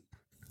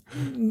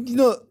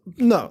 No.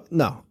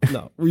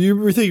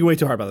 You're thinking way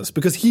too hard about this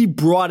because he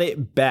brought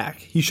it back.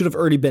 He should have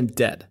already been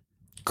dead.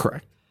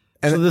 Correct.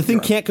 And so the thing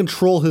right. can't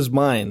control his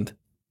mind,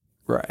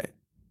 Right.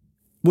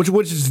 which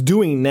it's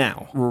doing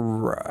now.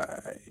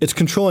 Right. It's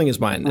controlling his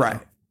mind now. Right.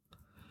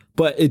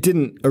 But it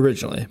didn't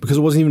originally because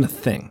it wasn't even a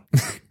thing.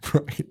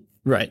 Right.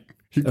 Right.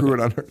 He grew it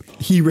on her.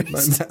 He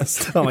raised.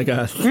 Nest. Oh my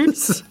god.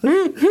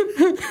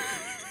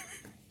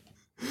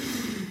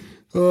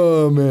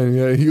 Oh man,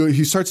 yeah.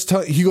 He starts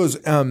telling. He goes.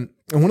 And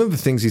one of the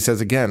things he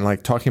says again,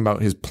 like talking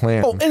about his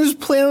plan. Oh, and his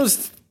plan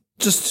was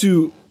just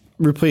to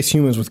replace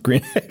humans with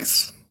green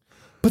eggs.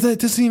 But that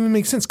doesn't even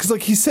make sense because,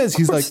 like he says,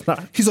 he's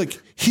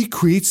like he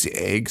creates the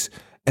eggs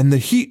and the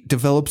heat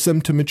develops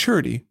them to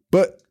maturity.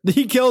 But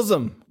He kills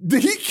them.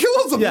 he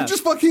kills them. Yeah. They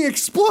just fucking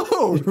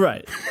explode.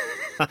 Right.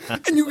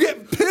 And you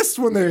get pissed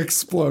when they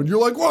explode.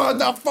 You're like, what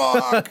the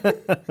fuck?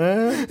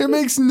 It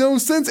makes no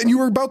sense. And you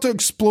were about to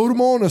explode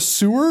them all in a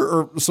sewer,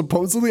 or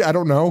supposedly, I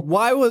don't know.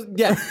 What was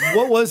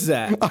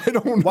that? I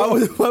don't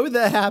know. Why would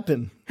that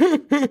happen?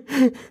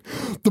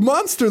 The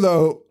monster,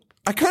 though,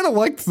 I kind of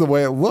liked the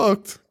way it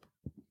looked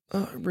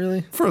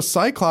Really? for a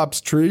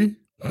Cyclops tree.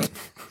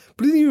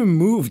 But it didn't even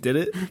move, did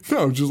it?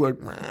 No, just like,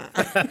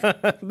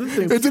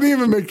 it didn't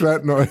even make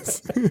that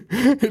noise.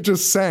 It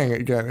just sang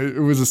again. It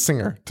was a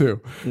singer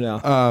too. Yeah.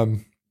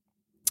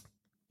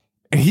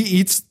 And he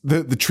eats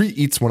the tree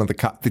eats one of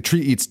the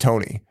tree eats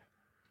Tony.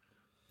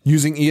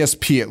 Using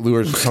ESP, it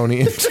lures Tony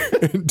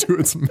into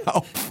its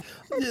mouth.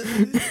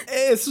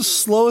 It's the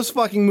slowest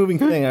fucking moving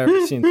thing I've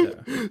ever seen.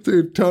 Too.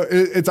 Dude,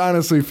 it's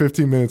honestly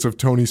 15 minutes of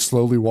Tony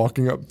slowly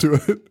walking up to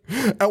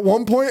it. At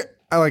one point,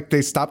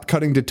 they stopped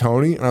cutting to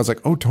Tony, and I was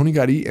like, "Oh, Tony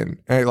got eaten."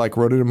 And I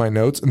wrote it in my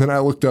notes, and then I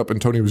looked up,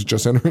 and Tony was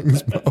just entering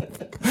his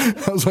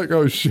mouth. I was like,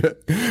 "Oh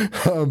shit."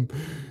 Yeah,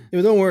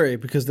 but don't worry,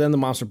 because then the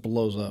monster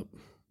blows up.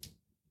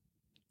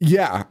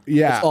 Yeah.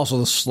 It's also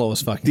the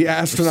slowest fucking. The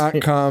astronaut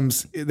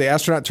comes. The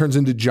astronaut turns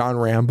into John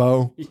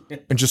Rambo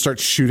and just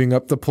starts shooting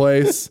up the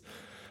place.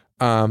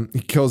 He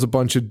kills a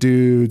bunch of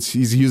dudes.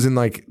 He's using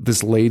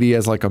this lady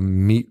as a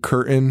meat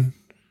curtain.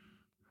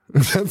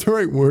 Is that the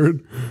right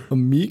word? A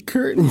meat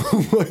curtain?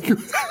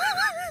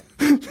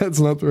 That's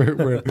not the right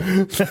word.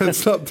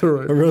 That's not the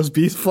right A roast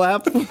beef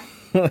flap?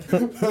 That's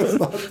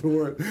not the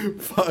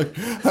word. Fuck.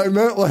 I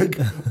meant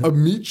a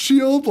meat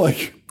shield.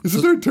 Is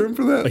there a term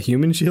for that? A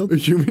human shield? A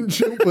human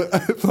shield? But I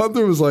thought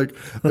there was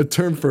a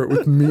term for it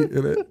with meat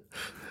in it.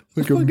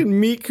 A fucking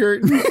meat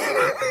curtain.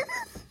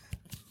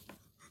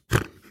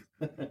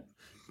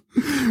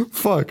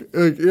 Fuck.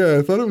 Yeah,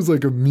 I thought it was a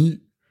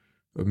meat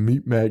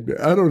magnet.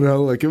 I don't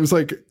know. It was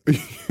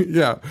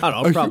yeah. I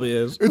don't know. It probably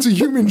is. It's a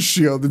human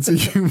shield. It's a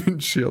human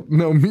shield.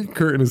 No, meat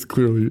curtain is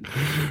clearly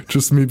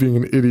just me being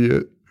an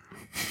idiot.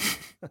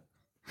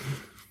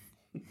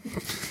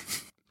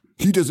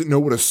 He doesn't know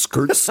what a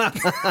skirt.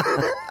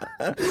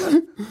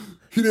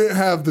 He didn't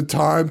have the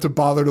time to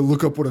bother to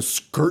look up what a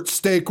skirt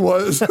steak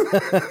was. Is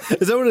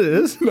that what it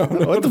is? No.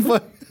 What the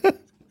fuck?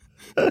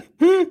 I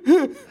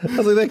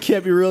was like, that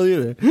can't be real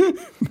either.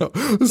 No,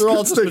 They're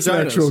all just steak's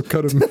an actual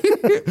cut of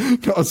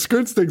meat. No, a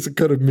skirt steak's a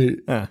cut of meat.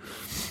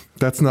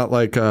 That's not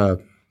a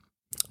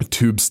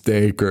tube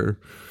steak or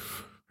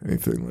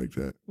anything like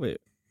that. Wait,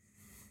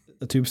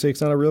 a tube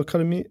steak's not a real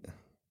cut of meat?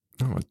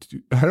 No,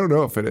 I don't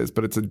know if it is,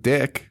 but it's a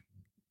dick.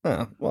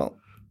 Oh, well.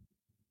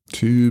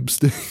 Tube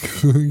steak.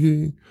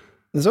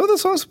 Is that what the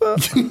song's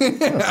about?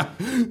 Yeah.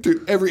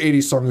 Dude, every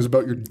 80s song is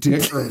about your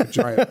dick or a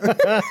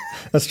vagina.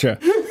 That's true.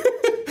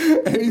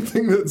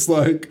 Anything that's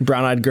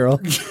Brown-eyed girl.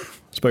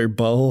 It's about your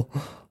butthole.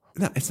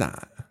 No, it's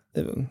not.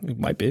 It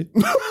might be.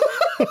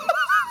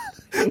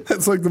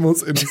 That's like the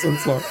most innocent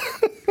song.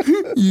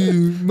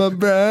 You, my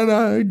bad,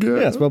 I guess.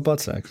 Yeah, it's about butt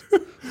sex.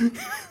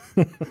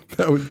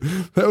 That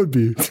would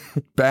be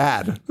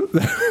bad.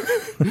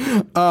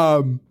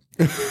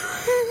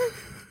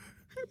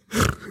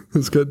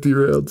 This got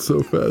derailed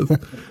so fast.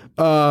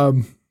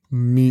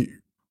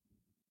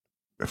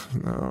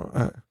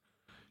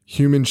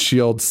 Human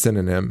shield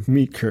synonym.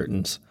 Meat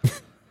curtains.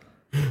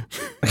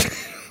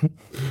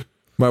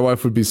 My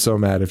wife would be so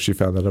mad if she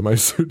found that on my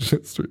search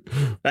history.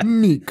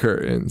 Meat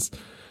curtains.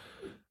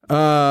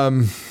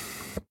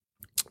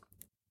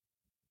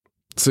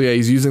 So yeah,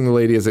 he's using the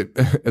lady as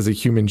a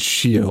human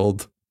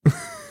shield.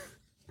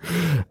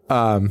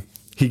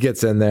 He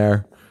gets in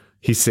there.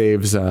 He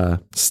saves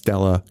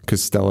Stella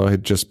because Stella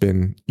had just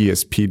been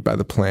ESP'd by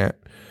the plant.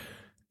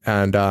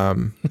 And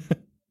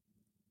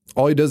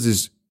all he does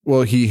is,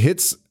 he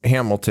hits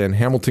Hamilton.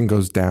 Hamilton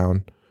goes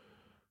down.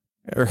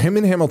 Or him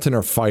and Hamilton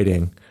are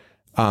fighting.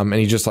 And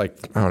he just I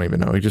don't even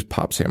know. He just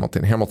pops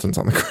Hamilton. Hamilton's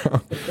on the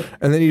ground.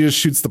 And then he just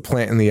shoots the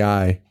plant in the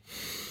eye.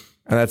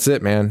 And that's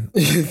it, man.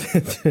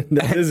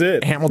 That is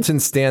it. Hamilton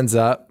stands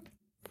up.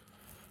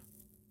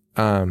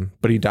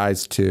 But he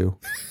dies too.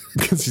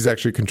 Because he's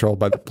actually controlled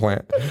by the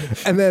plant.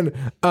 And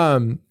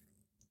then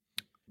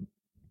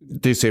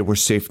they say, we're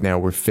safe now.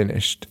 We're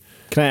finished.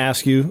 Can I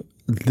ask you,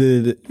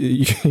 did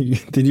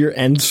your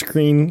end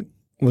screen,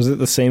 was it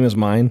the same as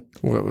mine?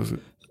 What was it?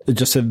 It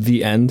just said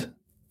the end.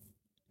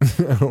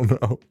 I don't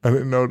know. I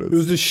didn't notice. It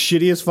was the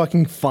shittiest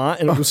fucking font,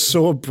 and it was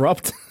so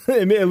abrupt.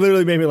 It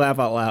literally made me laugh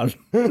out loud.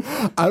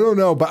 I don't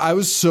know, but I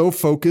was so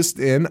focused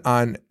in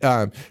on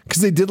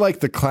because they did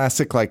like the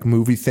classic like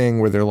movie thing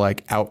where they're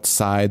like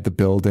outside the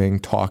building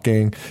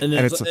talking, and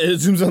it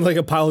zooms on like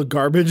a pile of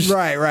garbage.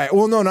 Right.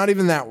 Well, no, not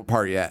even that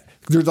part yet.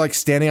 They're like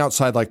standing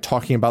outside, like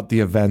talking about the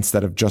events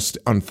that have just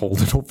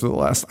unfolded over the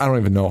last, I don't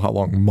even know how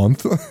long,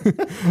 month.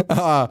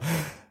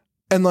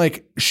 And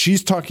like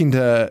she's talking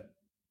to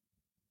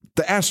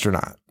the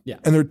astronaut. Yeah.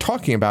 And they're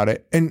talking about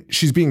it, and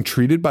she's being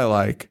treated by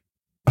like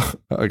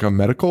a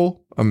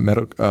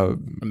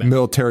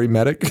military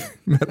medic.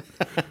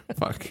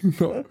 Fuck.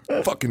 No,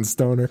 fucking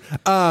stoner.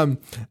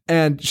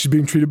 And she's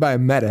being treated by a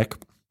medic.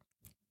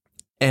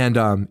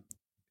 And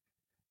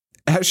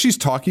as she's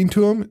talking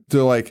to him,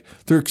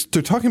 they're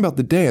talking about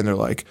the day, and they're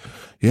like,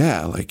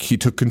 yeah, like he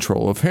took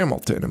control of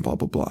Hamilton and blah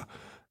blah blah.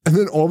 And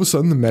then all of a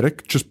sudden the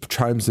medic just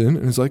chimes in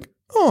and is like,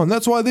 oh, and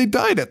that's why they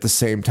died at the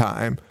same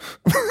time.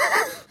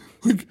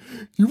 Like,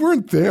 you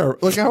weren't there.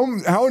 Like,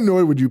 how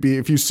annoyed would you be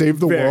if you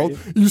saved the world?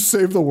 You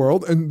save the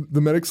world, and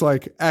the medic's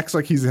like, acts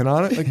like he's in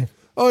on it. Like,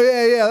 oh,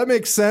 yeah, that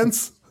makes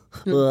sense.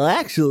 Well,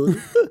 actually.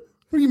 What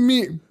do you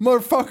mean?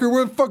 Motherfucker,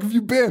 where the fuck have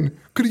you been?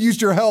 Could have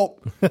used your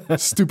help.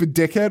 Stupid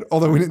dickhead.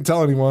 Although we didn't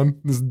tell anyone.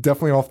 This is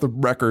definitely off the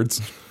records.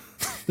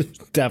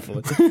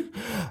 Definitely.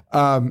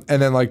 And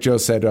then, like Joe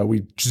said,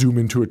 we zoom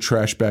into a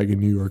trash bag in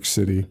New York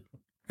City,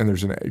 and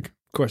there's an egg.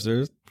 Of course there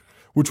is.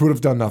 Which would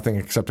have done nothing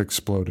except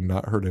explode and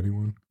not hurt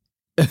anyone.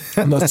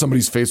 Unless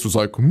somebody's face was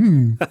like,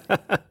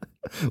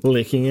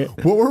 licking it.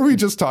 What were we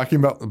just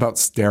talking about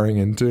staring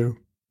into?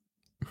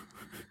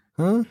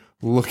 Huh?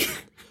 Look.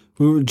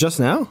 We were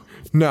just now?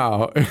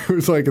 No, it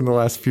was like in the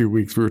last few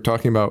weeks. We were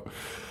talking about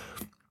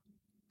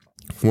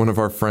one of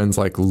our friends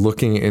like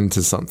looking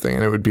into something,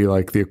 and it would be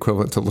like the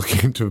equivalent to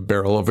looking into a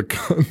barrel of a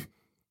gun.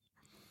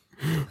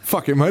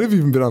 Fuck, it might have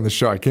even been on the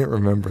show. I can't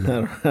remember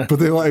now. But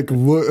they like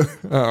look.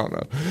 I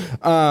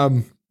don't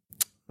know.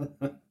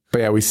 But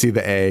yeah, we see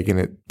the egg and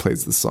it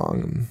plays the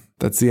song. And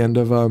that's the end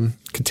of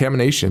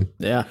Contamination.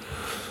 Yeah.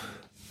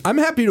 I'm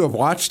happy to have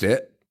watched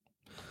it.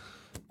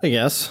 I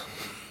guess.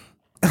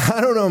 I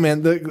don't know,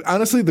 man.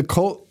 Honestly, the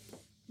cult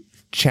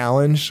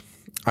challenge,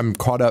 I'm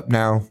caught up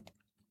now.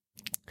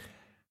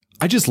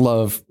 I just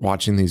love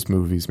watching these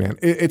movies, man.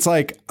 It's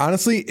like,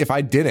 honestly, if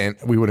I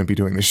didn't, we wouldn't be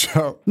doing this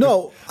show.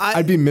 No,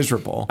 I'd be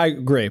miserable. I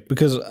agree,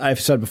 because I've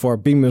said before,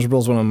 being miserable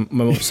is when I'm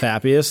my most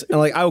happiest. And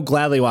like, I will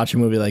gladly watch a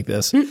movie like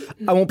this.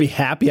 I won't be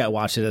happy I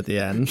watched it at the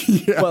end.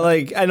 Yeah. But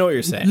like, I know what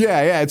you're saying.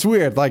 Yeah, it's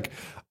weird. Like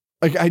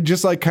I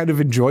just like kind of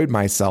enjoyed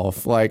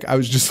myself. Like I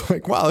was just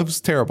like, wow, it was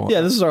terrible.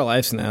 Yeah, this is our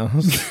lives now.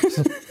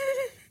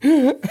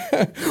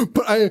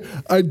 But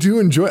I do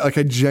enjoy it. Like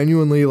I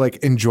genuinely like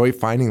enjoy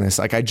finding this.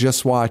 Like I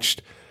just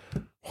watched,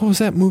 what was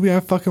that movie I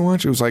fucking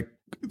watched? It was like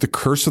The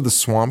Curse of the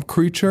Swamp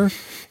Creature.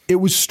 It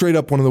was straight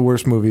up one of the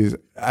worst movies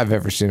I've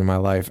ever seen in my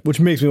life. Which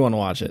makes me want to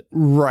watch it.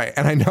 Right.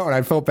 And I know, and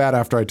I felt bad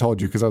after I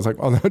told you, because I was like,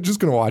 oh, I'm just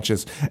going to watch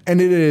this.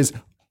 And it is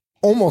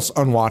almost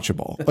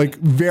unwatchable, like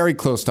very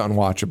close to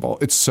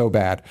unwatchable. It's so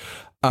bad.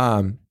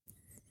 And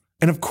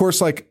of course,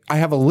 like I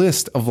have a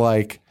list of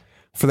like,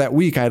 for that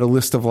week, I had a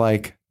list of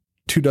like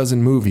 24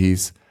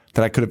 movies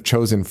that I could have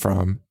chosen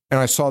from. And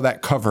I saw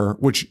that cover,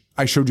 which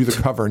I showed you the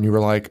cover, and you were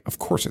like, of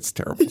course it's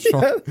terrible.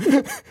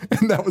 Yeah.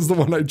 And that was the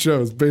one I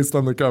chose based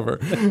on the cover.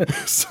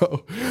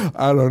 So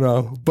I don't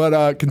know.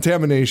 But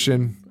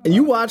Contamination. And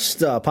you watched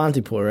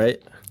Pontypool, right?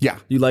 Yeah.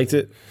 You liked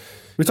it?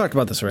 We talked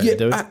about this already,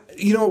 did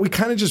we? We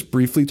kind of just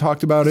briefly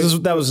talked about it.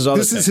 That was his other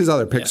pick. This is his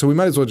other pick, so we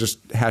might as well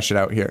just hash it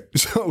out here.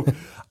 So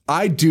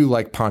I do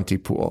like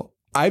Pontypool.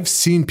 I've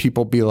seen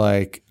people be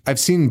like, I've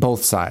seen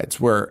both sides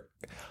where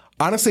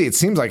honestly, it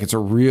seems like it's a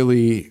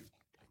really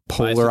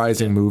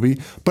polarizing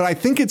movie, but I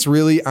think it's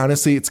really,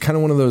 honestly, it's kind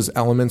of one of those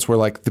elements where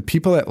like the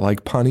people that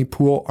like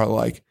Pontypool are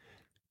like,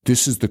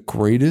 this is the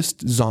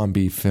greatest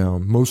zombie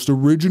film, most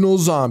original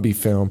zombie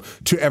film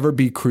to ever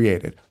be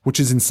created, which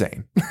is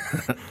insane.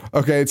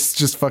 Okay, it's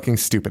just fucking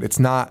stupid. It's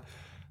not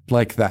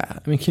like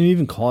that. I mean, can you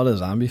even call it a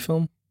zombie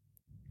film?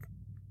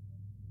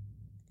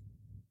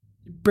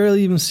 You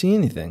barely even see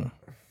anything.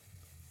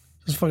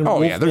 Just fucking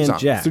they're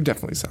zombies. Jack. They're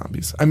definitely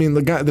zombies. I mean,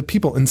 the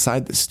people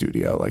inside the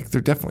studio, like they're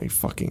definitely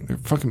they're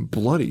fucking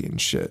bloody and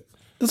shit.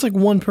 That's like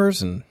one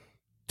person.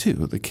 Two,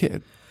 the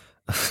kid.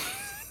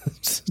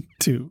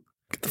 Two.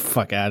 Get the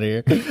fuck out of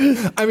here.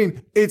 I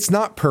mean, it's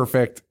not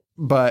perfect,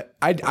 but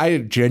I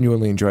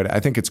genuinely enjoyed it. I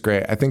think it's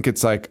great. I think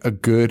it's like a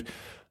good,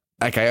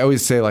 like I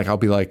always say, like I'll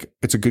be like,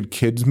 it's a good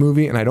kids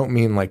movie. And I don't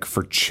mean like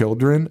for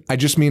children. I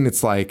just mean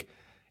it's like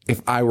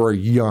if I were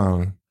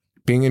young,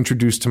 being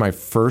introduced to my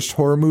first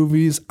horror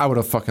movies, I would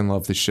have fucking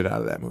loved the shit out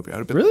of that movie. I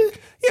would have been, really?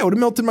 Yeah, it would have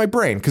melted my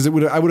brain because I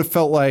would have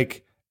felt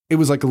like it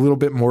was like a little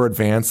bit more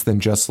advanced than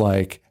just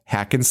like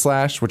hack and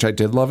slash, which I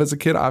did love as a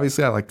kid.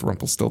 Obviously, I liked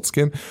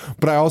Rumpelstiltskin,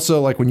 but I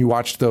also like when you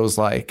watched those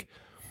like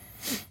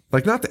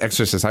not The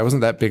Exorcist. I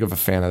wasn't that big of a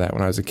fan of that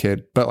when I was a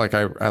kid, but like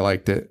I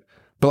liked it.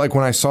 But like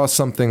when I saw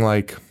something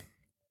like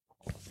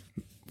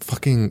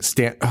fucking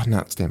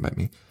not Stand By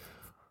Me,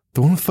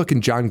 the one with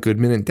fucking John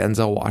Goodman and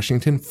Denzel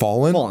Washington,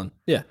 Fallen.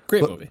 Yeah,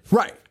 great movie.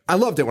 Right. I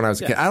loved it when I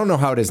was a kid. I don't know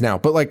how it is now,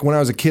 but like when I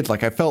was a kid,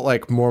 like I felt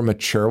like more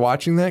mature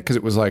watching that because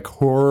it was like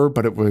horror,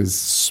 but it was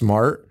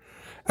smart.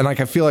 And like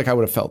I feel like I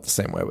would have felt the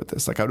same way with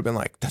this. Like I would have been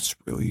like, that's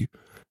really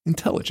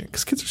intelligent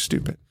because kids are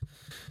stupid.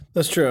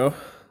 That's true.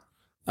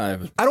 I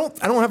don't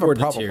have a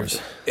problem with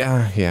it.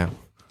 Yeah.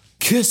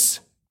 Kiss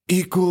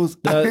equals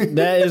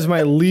that is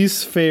my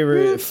least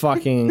favorite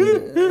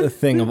fucking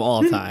thing of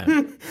all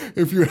time.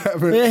 If you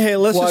haven't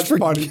let's watched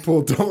just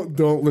Pontypool,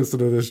 don't listen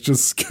to this.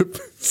 Just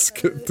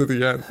skip to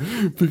the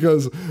end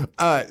because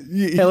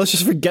let's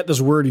just forget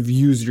this word you've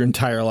used your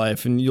entire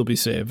life and you'll be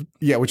saved.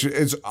 Yeah, which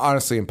is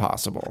honestly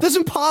impossible. That's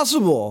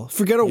impossible.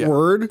 Forget a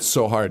word. It's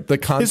so hard. The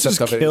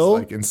concept of it is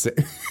like insane.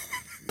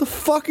 The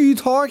fuck are you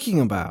talking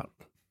about?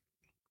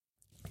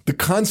 The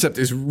concept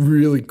is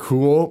really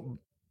cool.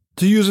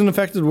 To use an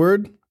affected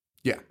word?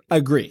 Yeah. I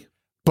agree.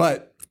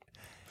 But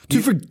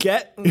to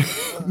forget?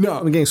 No.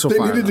 I'm getting so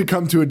far. They needed to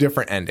come to a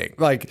different ending.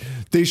 Like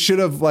they should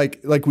have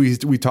like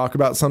we talk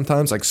about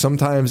sometimes, like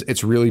sometimes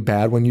it's really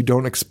bad when you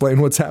don't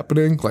explain what's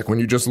happening. Like when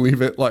you just leave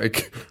it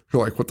like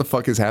you're like, what the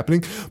fuck is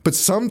happening? But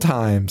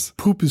sometimes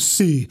poop is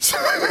C.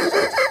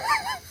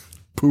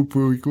 Poo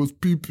poo equals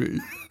pee pee.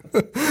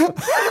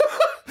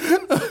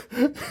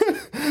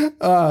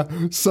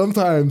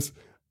 Sometimes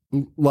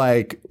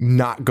like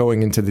not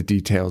going into the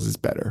details is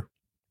better.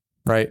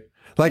 Right?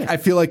 Like, I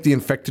feel like the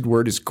infected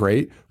word is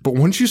great, but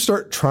once you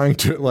start trying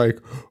to like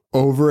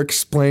over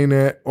explain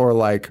it or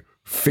like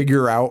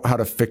figure out how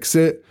to fix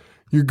it,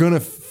 you're going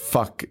to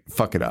fuck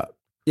it up.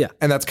 Yeah.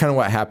 And that's kind of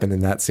what happened in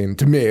that scene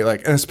to me.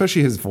 Like, and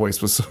especially his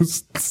voice was so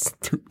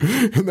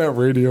stupid in that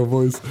radio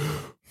voice.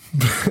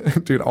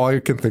 Dude, all I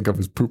can think of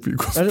is poop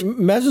equals.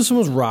 Imagine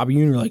someone's robbing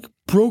you and you're like,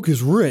 broke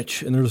is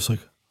rich. And they're just like,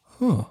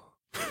 oh,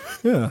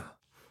 yeah.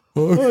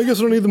 Well, I guess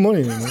I don't need the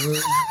money anymore.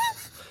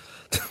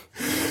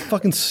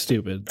 Fucking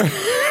stupid.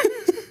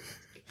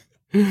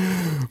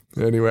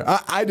 Anyway,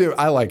 I do.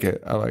 I like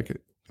it.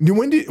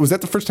 Was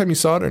that the first time you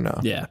saw it or no?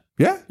 Yeah.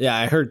 Yeah? Yeah,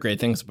 I heard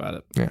great things about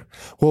it. Yeah.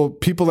 Well,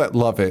 people that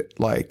love it,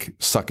 like,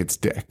 suck its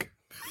dick.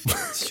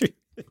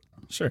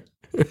 Sure.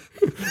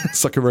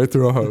 Suck it right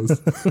through a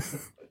hose.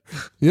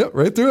 Yep,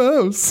 right through a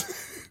hose.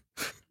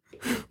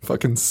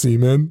 Fucking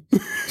semen.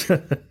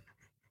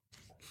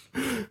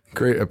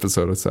 Great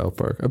episode of South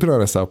Park. I've been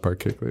on a South Park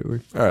kick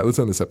lately. All right, let's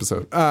end this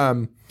episode.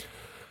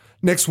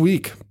 Next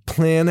week,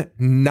 Plan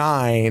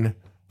 9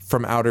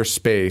 from Outer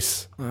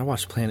Space. I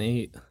watched Plan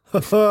 8.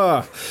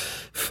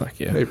 Fuck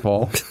yeah. Hey,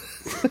 Paul.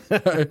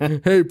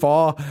 Hey,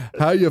 Paul.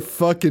 How you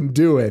fucking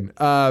doing?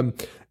 And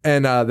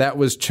that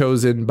was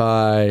chosen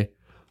by,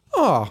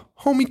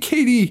 homie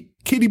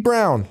Katie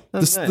Brown,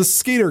 the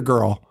skater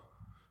girl.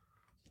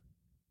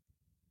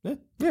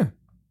 Yeah.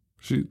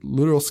 She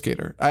literal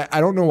skater.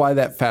 I don't know why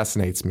that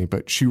fascinates me,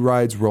 but she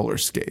rides roller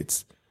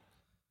skates.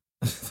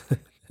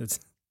 It's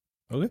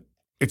okay.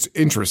 It's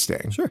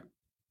interesting. Sure.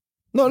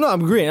 No,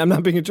 I'm agreeing. I'm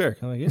not being a jerk.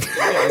 I'm like,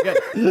 yeah,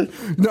 okay.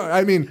 No,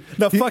 I mean,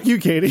 fuck you,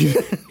 Katie.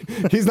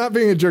 He's not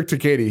being a jerk to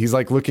Katie. He's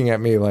like looking at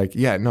me like,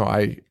 yeah, no,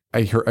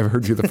 I've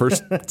heard you the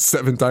first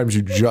 7 times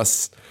you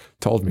just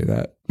told me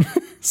that.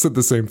 Said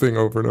the same thing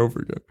over and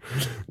over again.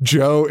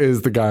 Joe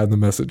is the guy on the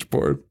message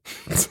board.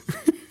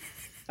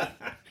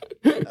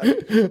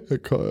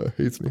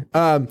 Hates me.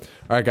 All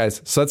right,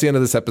 guys. So that's the end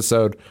of this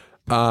episode.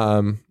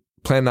 Plan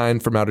 9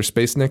 from Outer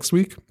Space next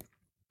week.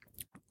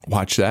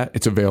 Watch that.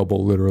 It's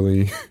available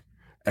literally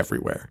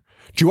everywhere.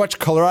 Do you watch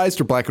colorized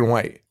or black and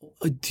white?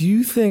 Do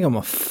you think I'm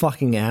a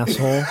fucking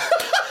asshole?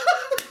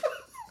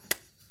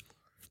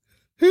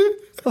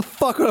 The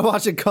fuck would I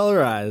watch it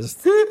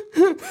colorized?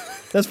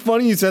 That's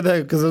funny you said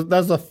that because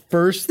that's the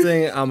first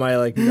thing on my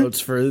like notes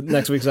for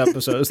next week's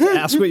episode is to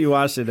ask what you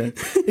watched it in.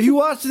 If you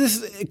watch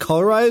this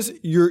colorized,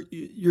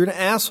 you're an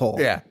asshole.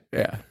 Yeah.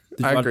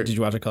 Did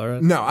you watch it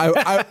colorized? No,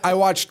 I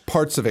watched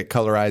parts of it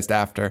colorized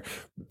after.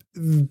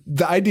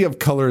 The idea of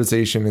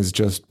colorization is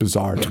just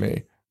bizarre to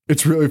me.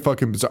 It's really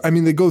fucking bizarre. I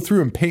mean, they go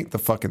through and paint the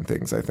fucking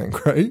things, I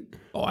think, right?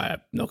 Oh, I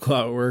have no clue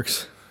how it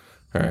works.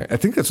 All right. I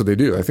think that's what they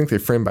do. I think they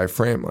frame by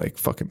frame, like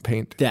fucking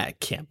paint.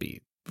 That can't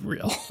be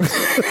real.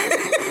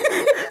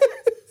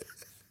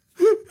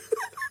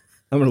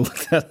 I'm going to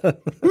look that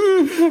up.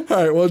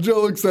 All right. Well,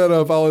 Joe looks that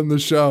up. I'll end the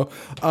show.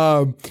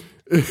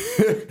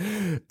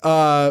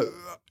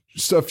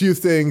 Just a few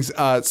things.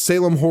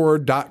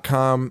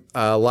 SalemHorror.com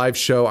live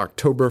show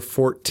October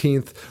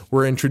 14th.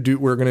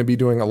 We're going to be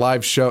doing a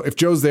live show. If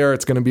Joe's there,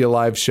 it's going to be a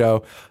live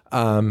show,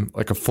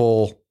 like a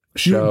full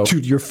show.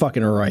 Dude, you're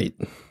fucking right.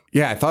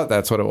 Yeah, I thought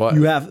that's what it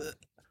was.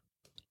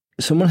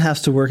 Someone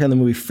has to work on the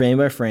movie frame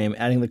by frame,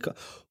 adding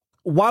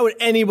why would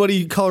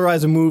anybody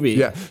colorize a movie?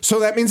 Yeah. So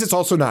that means it's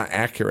also not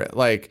accurate.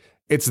 Like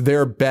it's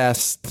their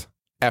best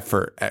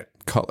effort at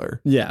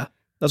color. Yeah.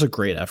 That's a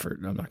great effort.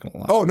 I'm not going to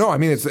lie. Oh no. I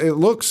mean, it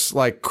looks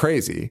like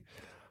crazy,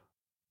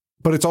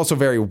 but it's also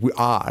very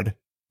odd.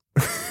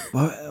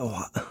 How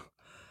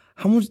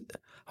much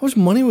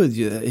money would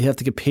you have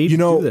to get paid to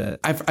do that?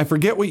 I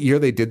forget what year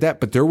they did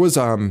that, but there was,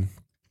 I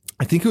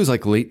think it was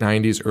like late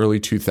 90s, early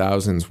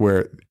 2000s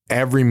where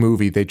every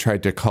movie they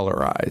tried to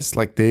colorize.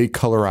 Like they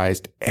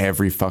colorized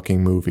every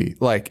fucking movie.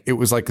 Like it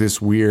was like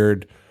this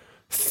weird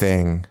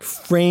thing.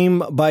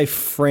 Frame by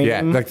frame.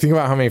 Yeah. Like think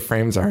about how many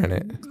frames are in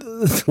it.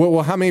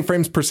 Well, how many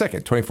frames per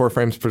second? 24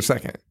 frames per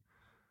second.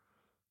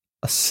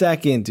 A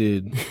second,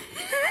 dude.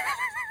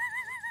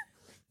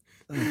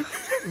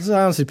 This is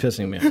honestly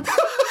pissing me off.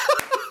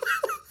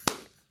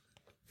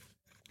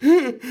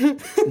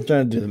 I'm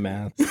trying to do the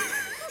math.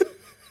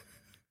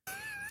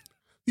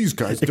 These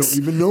guys don't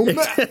even know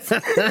math.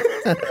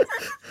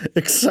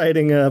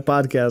 Exciting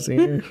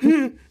podcasting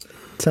here.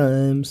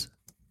 Times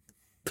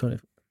 20.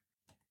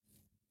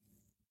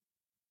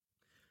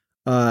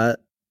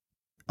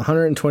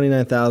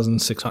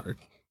 129,600.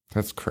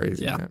 That's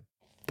crazy. Yeah. Man.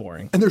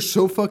 Boring. And they're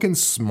so fucking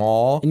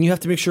small. And you have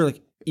to make sure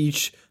like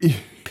each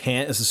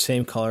pant is the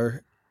same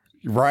color.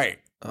 Right.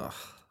 Ugh.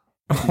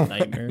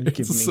 Nightmare.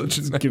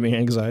 Give me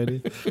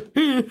anxiety.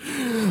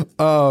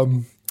 All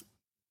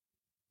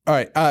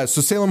right.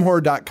 So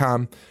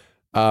salemhorror.com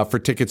for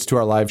tickets to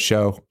our live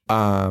show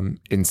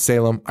in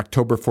Salem,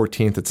 October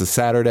 14th. It's a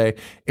Saturday.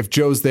 If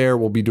Joe's there,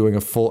 we'll be doing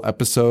a full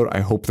episode.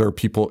 I hope there are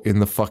people in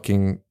the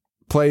fucking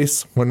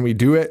place when we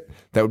do it.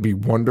 That would be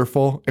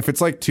wonderful. If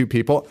it's like 2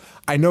 people,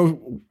 I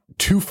know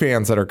 2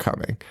 fans that are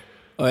coming.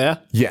 Oh, yeah?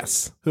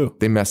 Yes. Who?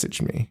 They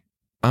messaged me.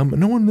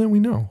 No one that we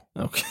know.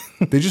 Okay.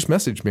 They just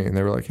messaged me and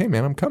they were like, hey,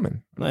 man, I'm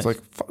coming. Nice. It's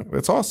like, fuck,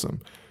 that's awesome.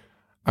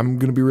 I'm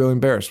going to be really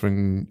embarrassed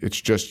when it's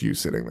just you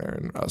sitting there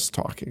and us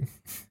talking.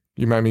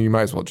 You might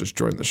as well just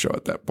join the show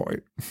at that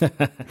point.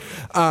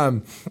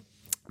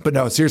 But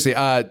no, seriously,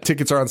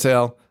 tickets are on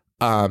sale.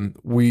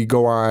 We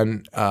go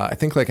on, I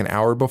think like an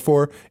hour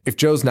before. If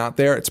Joe's not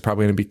there, it's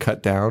probably going to be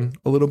cut down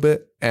a little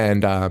bit.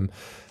 And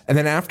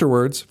then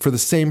afterwards, for the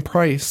same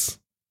price,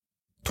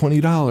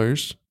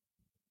 $20,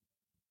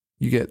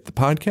 you get the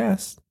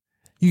podcast,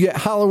 you get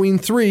Halloween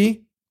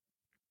 3,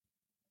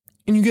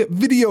 and you get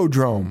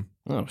Videodrome.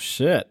 Oh,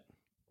 shit.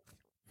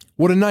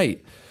 What a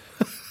night.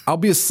 I'll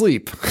be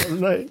asleep. What a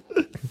night.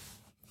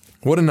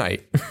 What a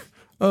night.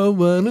 Oh,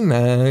 what a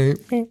night.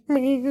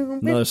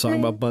 Another song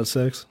about butt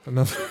sex.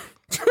 Another.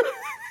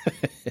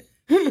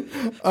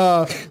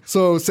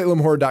 So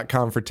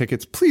salemhorror.com for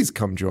tickets. Please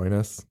come join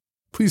us.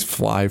 Please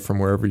fly from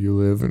wherever you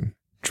live and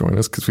join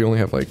us because we only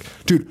have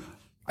dude,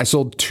 I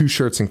sold 2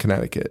 shirts in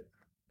Connecticut.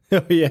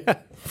 Oh, yeah.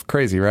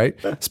 Crazy, right?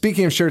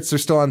 Speaking of shirts, they're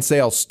still on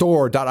sale.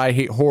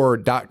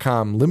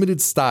 Store.IHateHorror.com.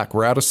 Limited stock.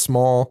 We're out of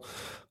small.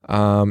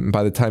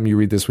 By the time you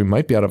read this, we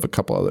might be out of a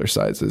couple other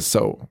sizes.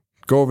 So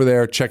go over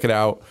there, check it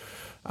out.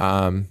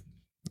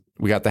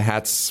 We got the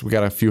hats. We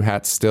got a few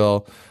hats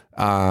still.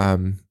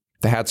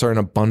 The hats are in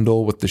a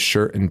bundle with the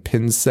shirt and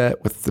pin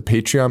set with the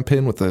Patreon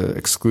pin with the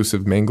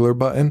exclusive Mangler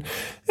button.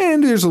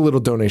 And there's a little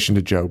donation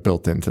to Joe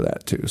built into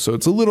that too. So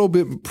it's a little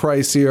bit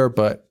pricier,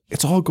 but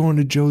it's all going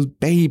to Joe's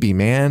baby,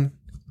 man.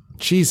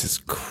 Jesus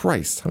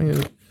Christ. How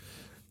many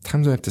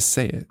times do I have to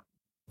say it?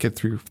 Get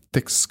through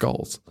thick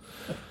skulls.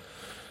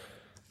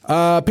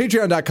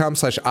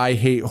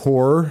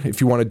 Patreon.com/IHateHorror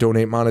if you want to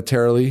donate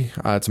monetarily.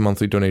 It's a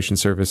monthly donation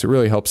service. It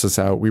really helps us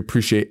out. We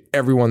appreciate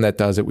everyone that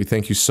does it. We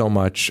thank you so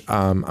much.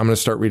 I'm going to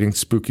start reading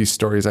spooky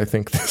stories, I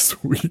think,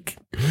 this week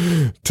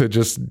to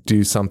just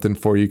do something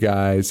for you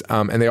guys.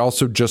 And they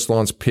also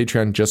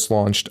Patreon just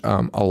launched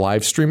a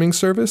live streaming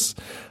service.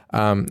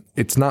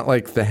 It's not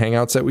like the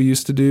Hangouts that we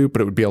used to do,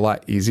 but it would be a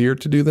lot easier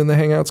to do than the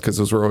Hangouts because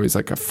those were always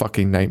like a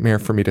fucking nightmare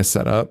for me to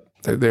set up.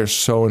 They're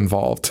so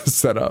involved to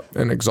set up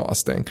and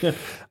exhausting. Yeah.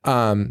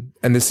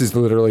 And this is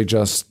literally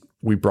just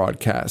we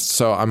broadcast.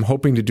 So I'm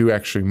hoping to do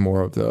actually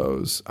more of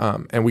those.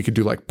 And we could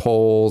do like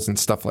polls and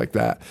stuff like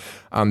that.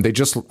 I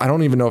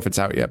don't even know if it's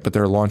out yet, but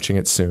they're launching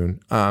it soon.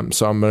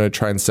 So I'm going to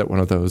try and set one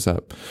of those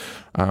up.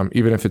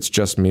 Even if it's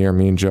just me or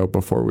me and Joe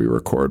before we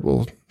record,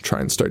 we'll try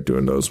and start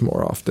doing those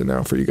more often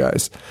now for you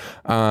guys.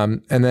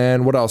 And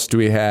then what else do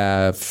we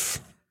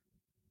have?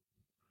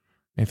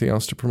 Anything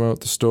else to promote?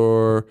 The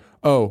store?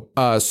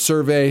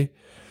 Survey.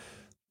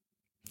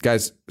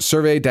 Guys,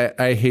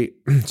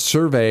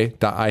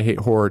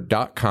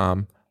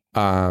 survey.ihatehorror.com.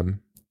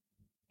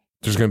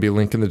 There's going to be a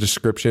link in the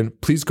description.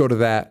 Please go to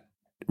that.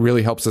 It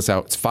really helps us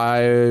out. It's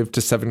 5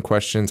 to 7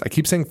 questions. I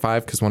keep saying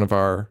 5 because one of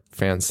our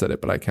fans said it,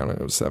 but I counted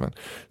it was 7.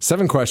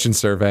 7-question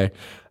survey.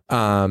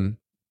 And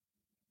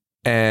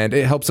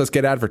it helps us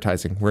get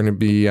advertising. We're going to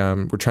be,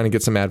 we're trying to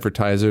get some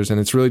advertisers, and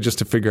it's really just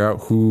to figure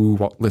out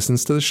who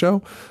listens to the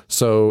show.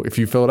 So if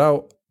you fill it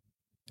out,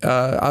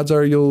 odds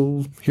are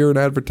you'll hear an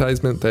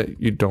advertisement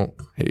that you don't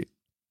hate,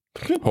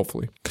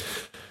 hopefully.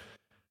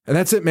 And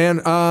that's it,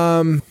 man.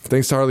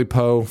 Thanks to Harley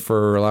Poe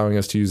for allowing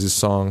us to use this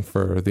song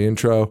for the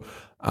intro.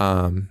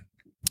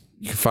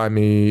 You can find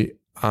me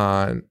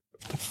on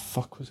the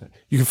fuck was that?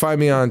 You can find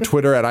me on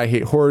Twitter at I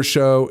Hate Horror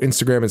Show,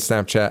 Instagram and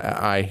Snapchat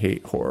at I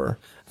Hate Horror.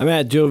 I'm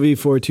at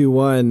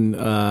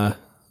Jovi421,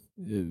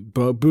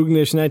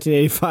 Boognish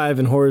 1985,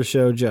 and Horror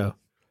Show Joe.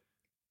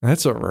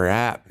 That's a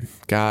wrap,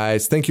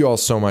 guys. Thank you all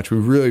so much. We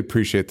really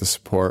appreciate the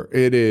support.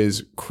 It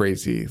is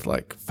crazy.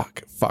 Like,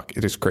 fuck.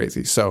 It is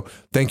crazy. So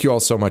thank you all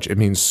so much. It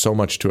means so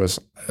much to us.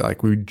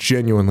 Like, we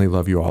genuinely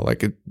love you all.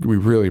 Like, we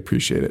really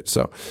appreciate it.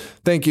 So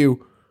thank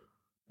you.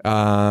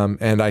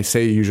 And I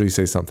usually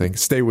say something.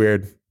 Stay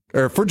weird.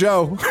 Or for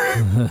Joe,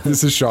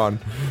 this is Sean.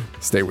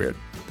 Stay weird.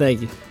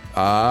 Thank you.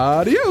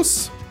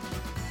 Adios.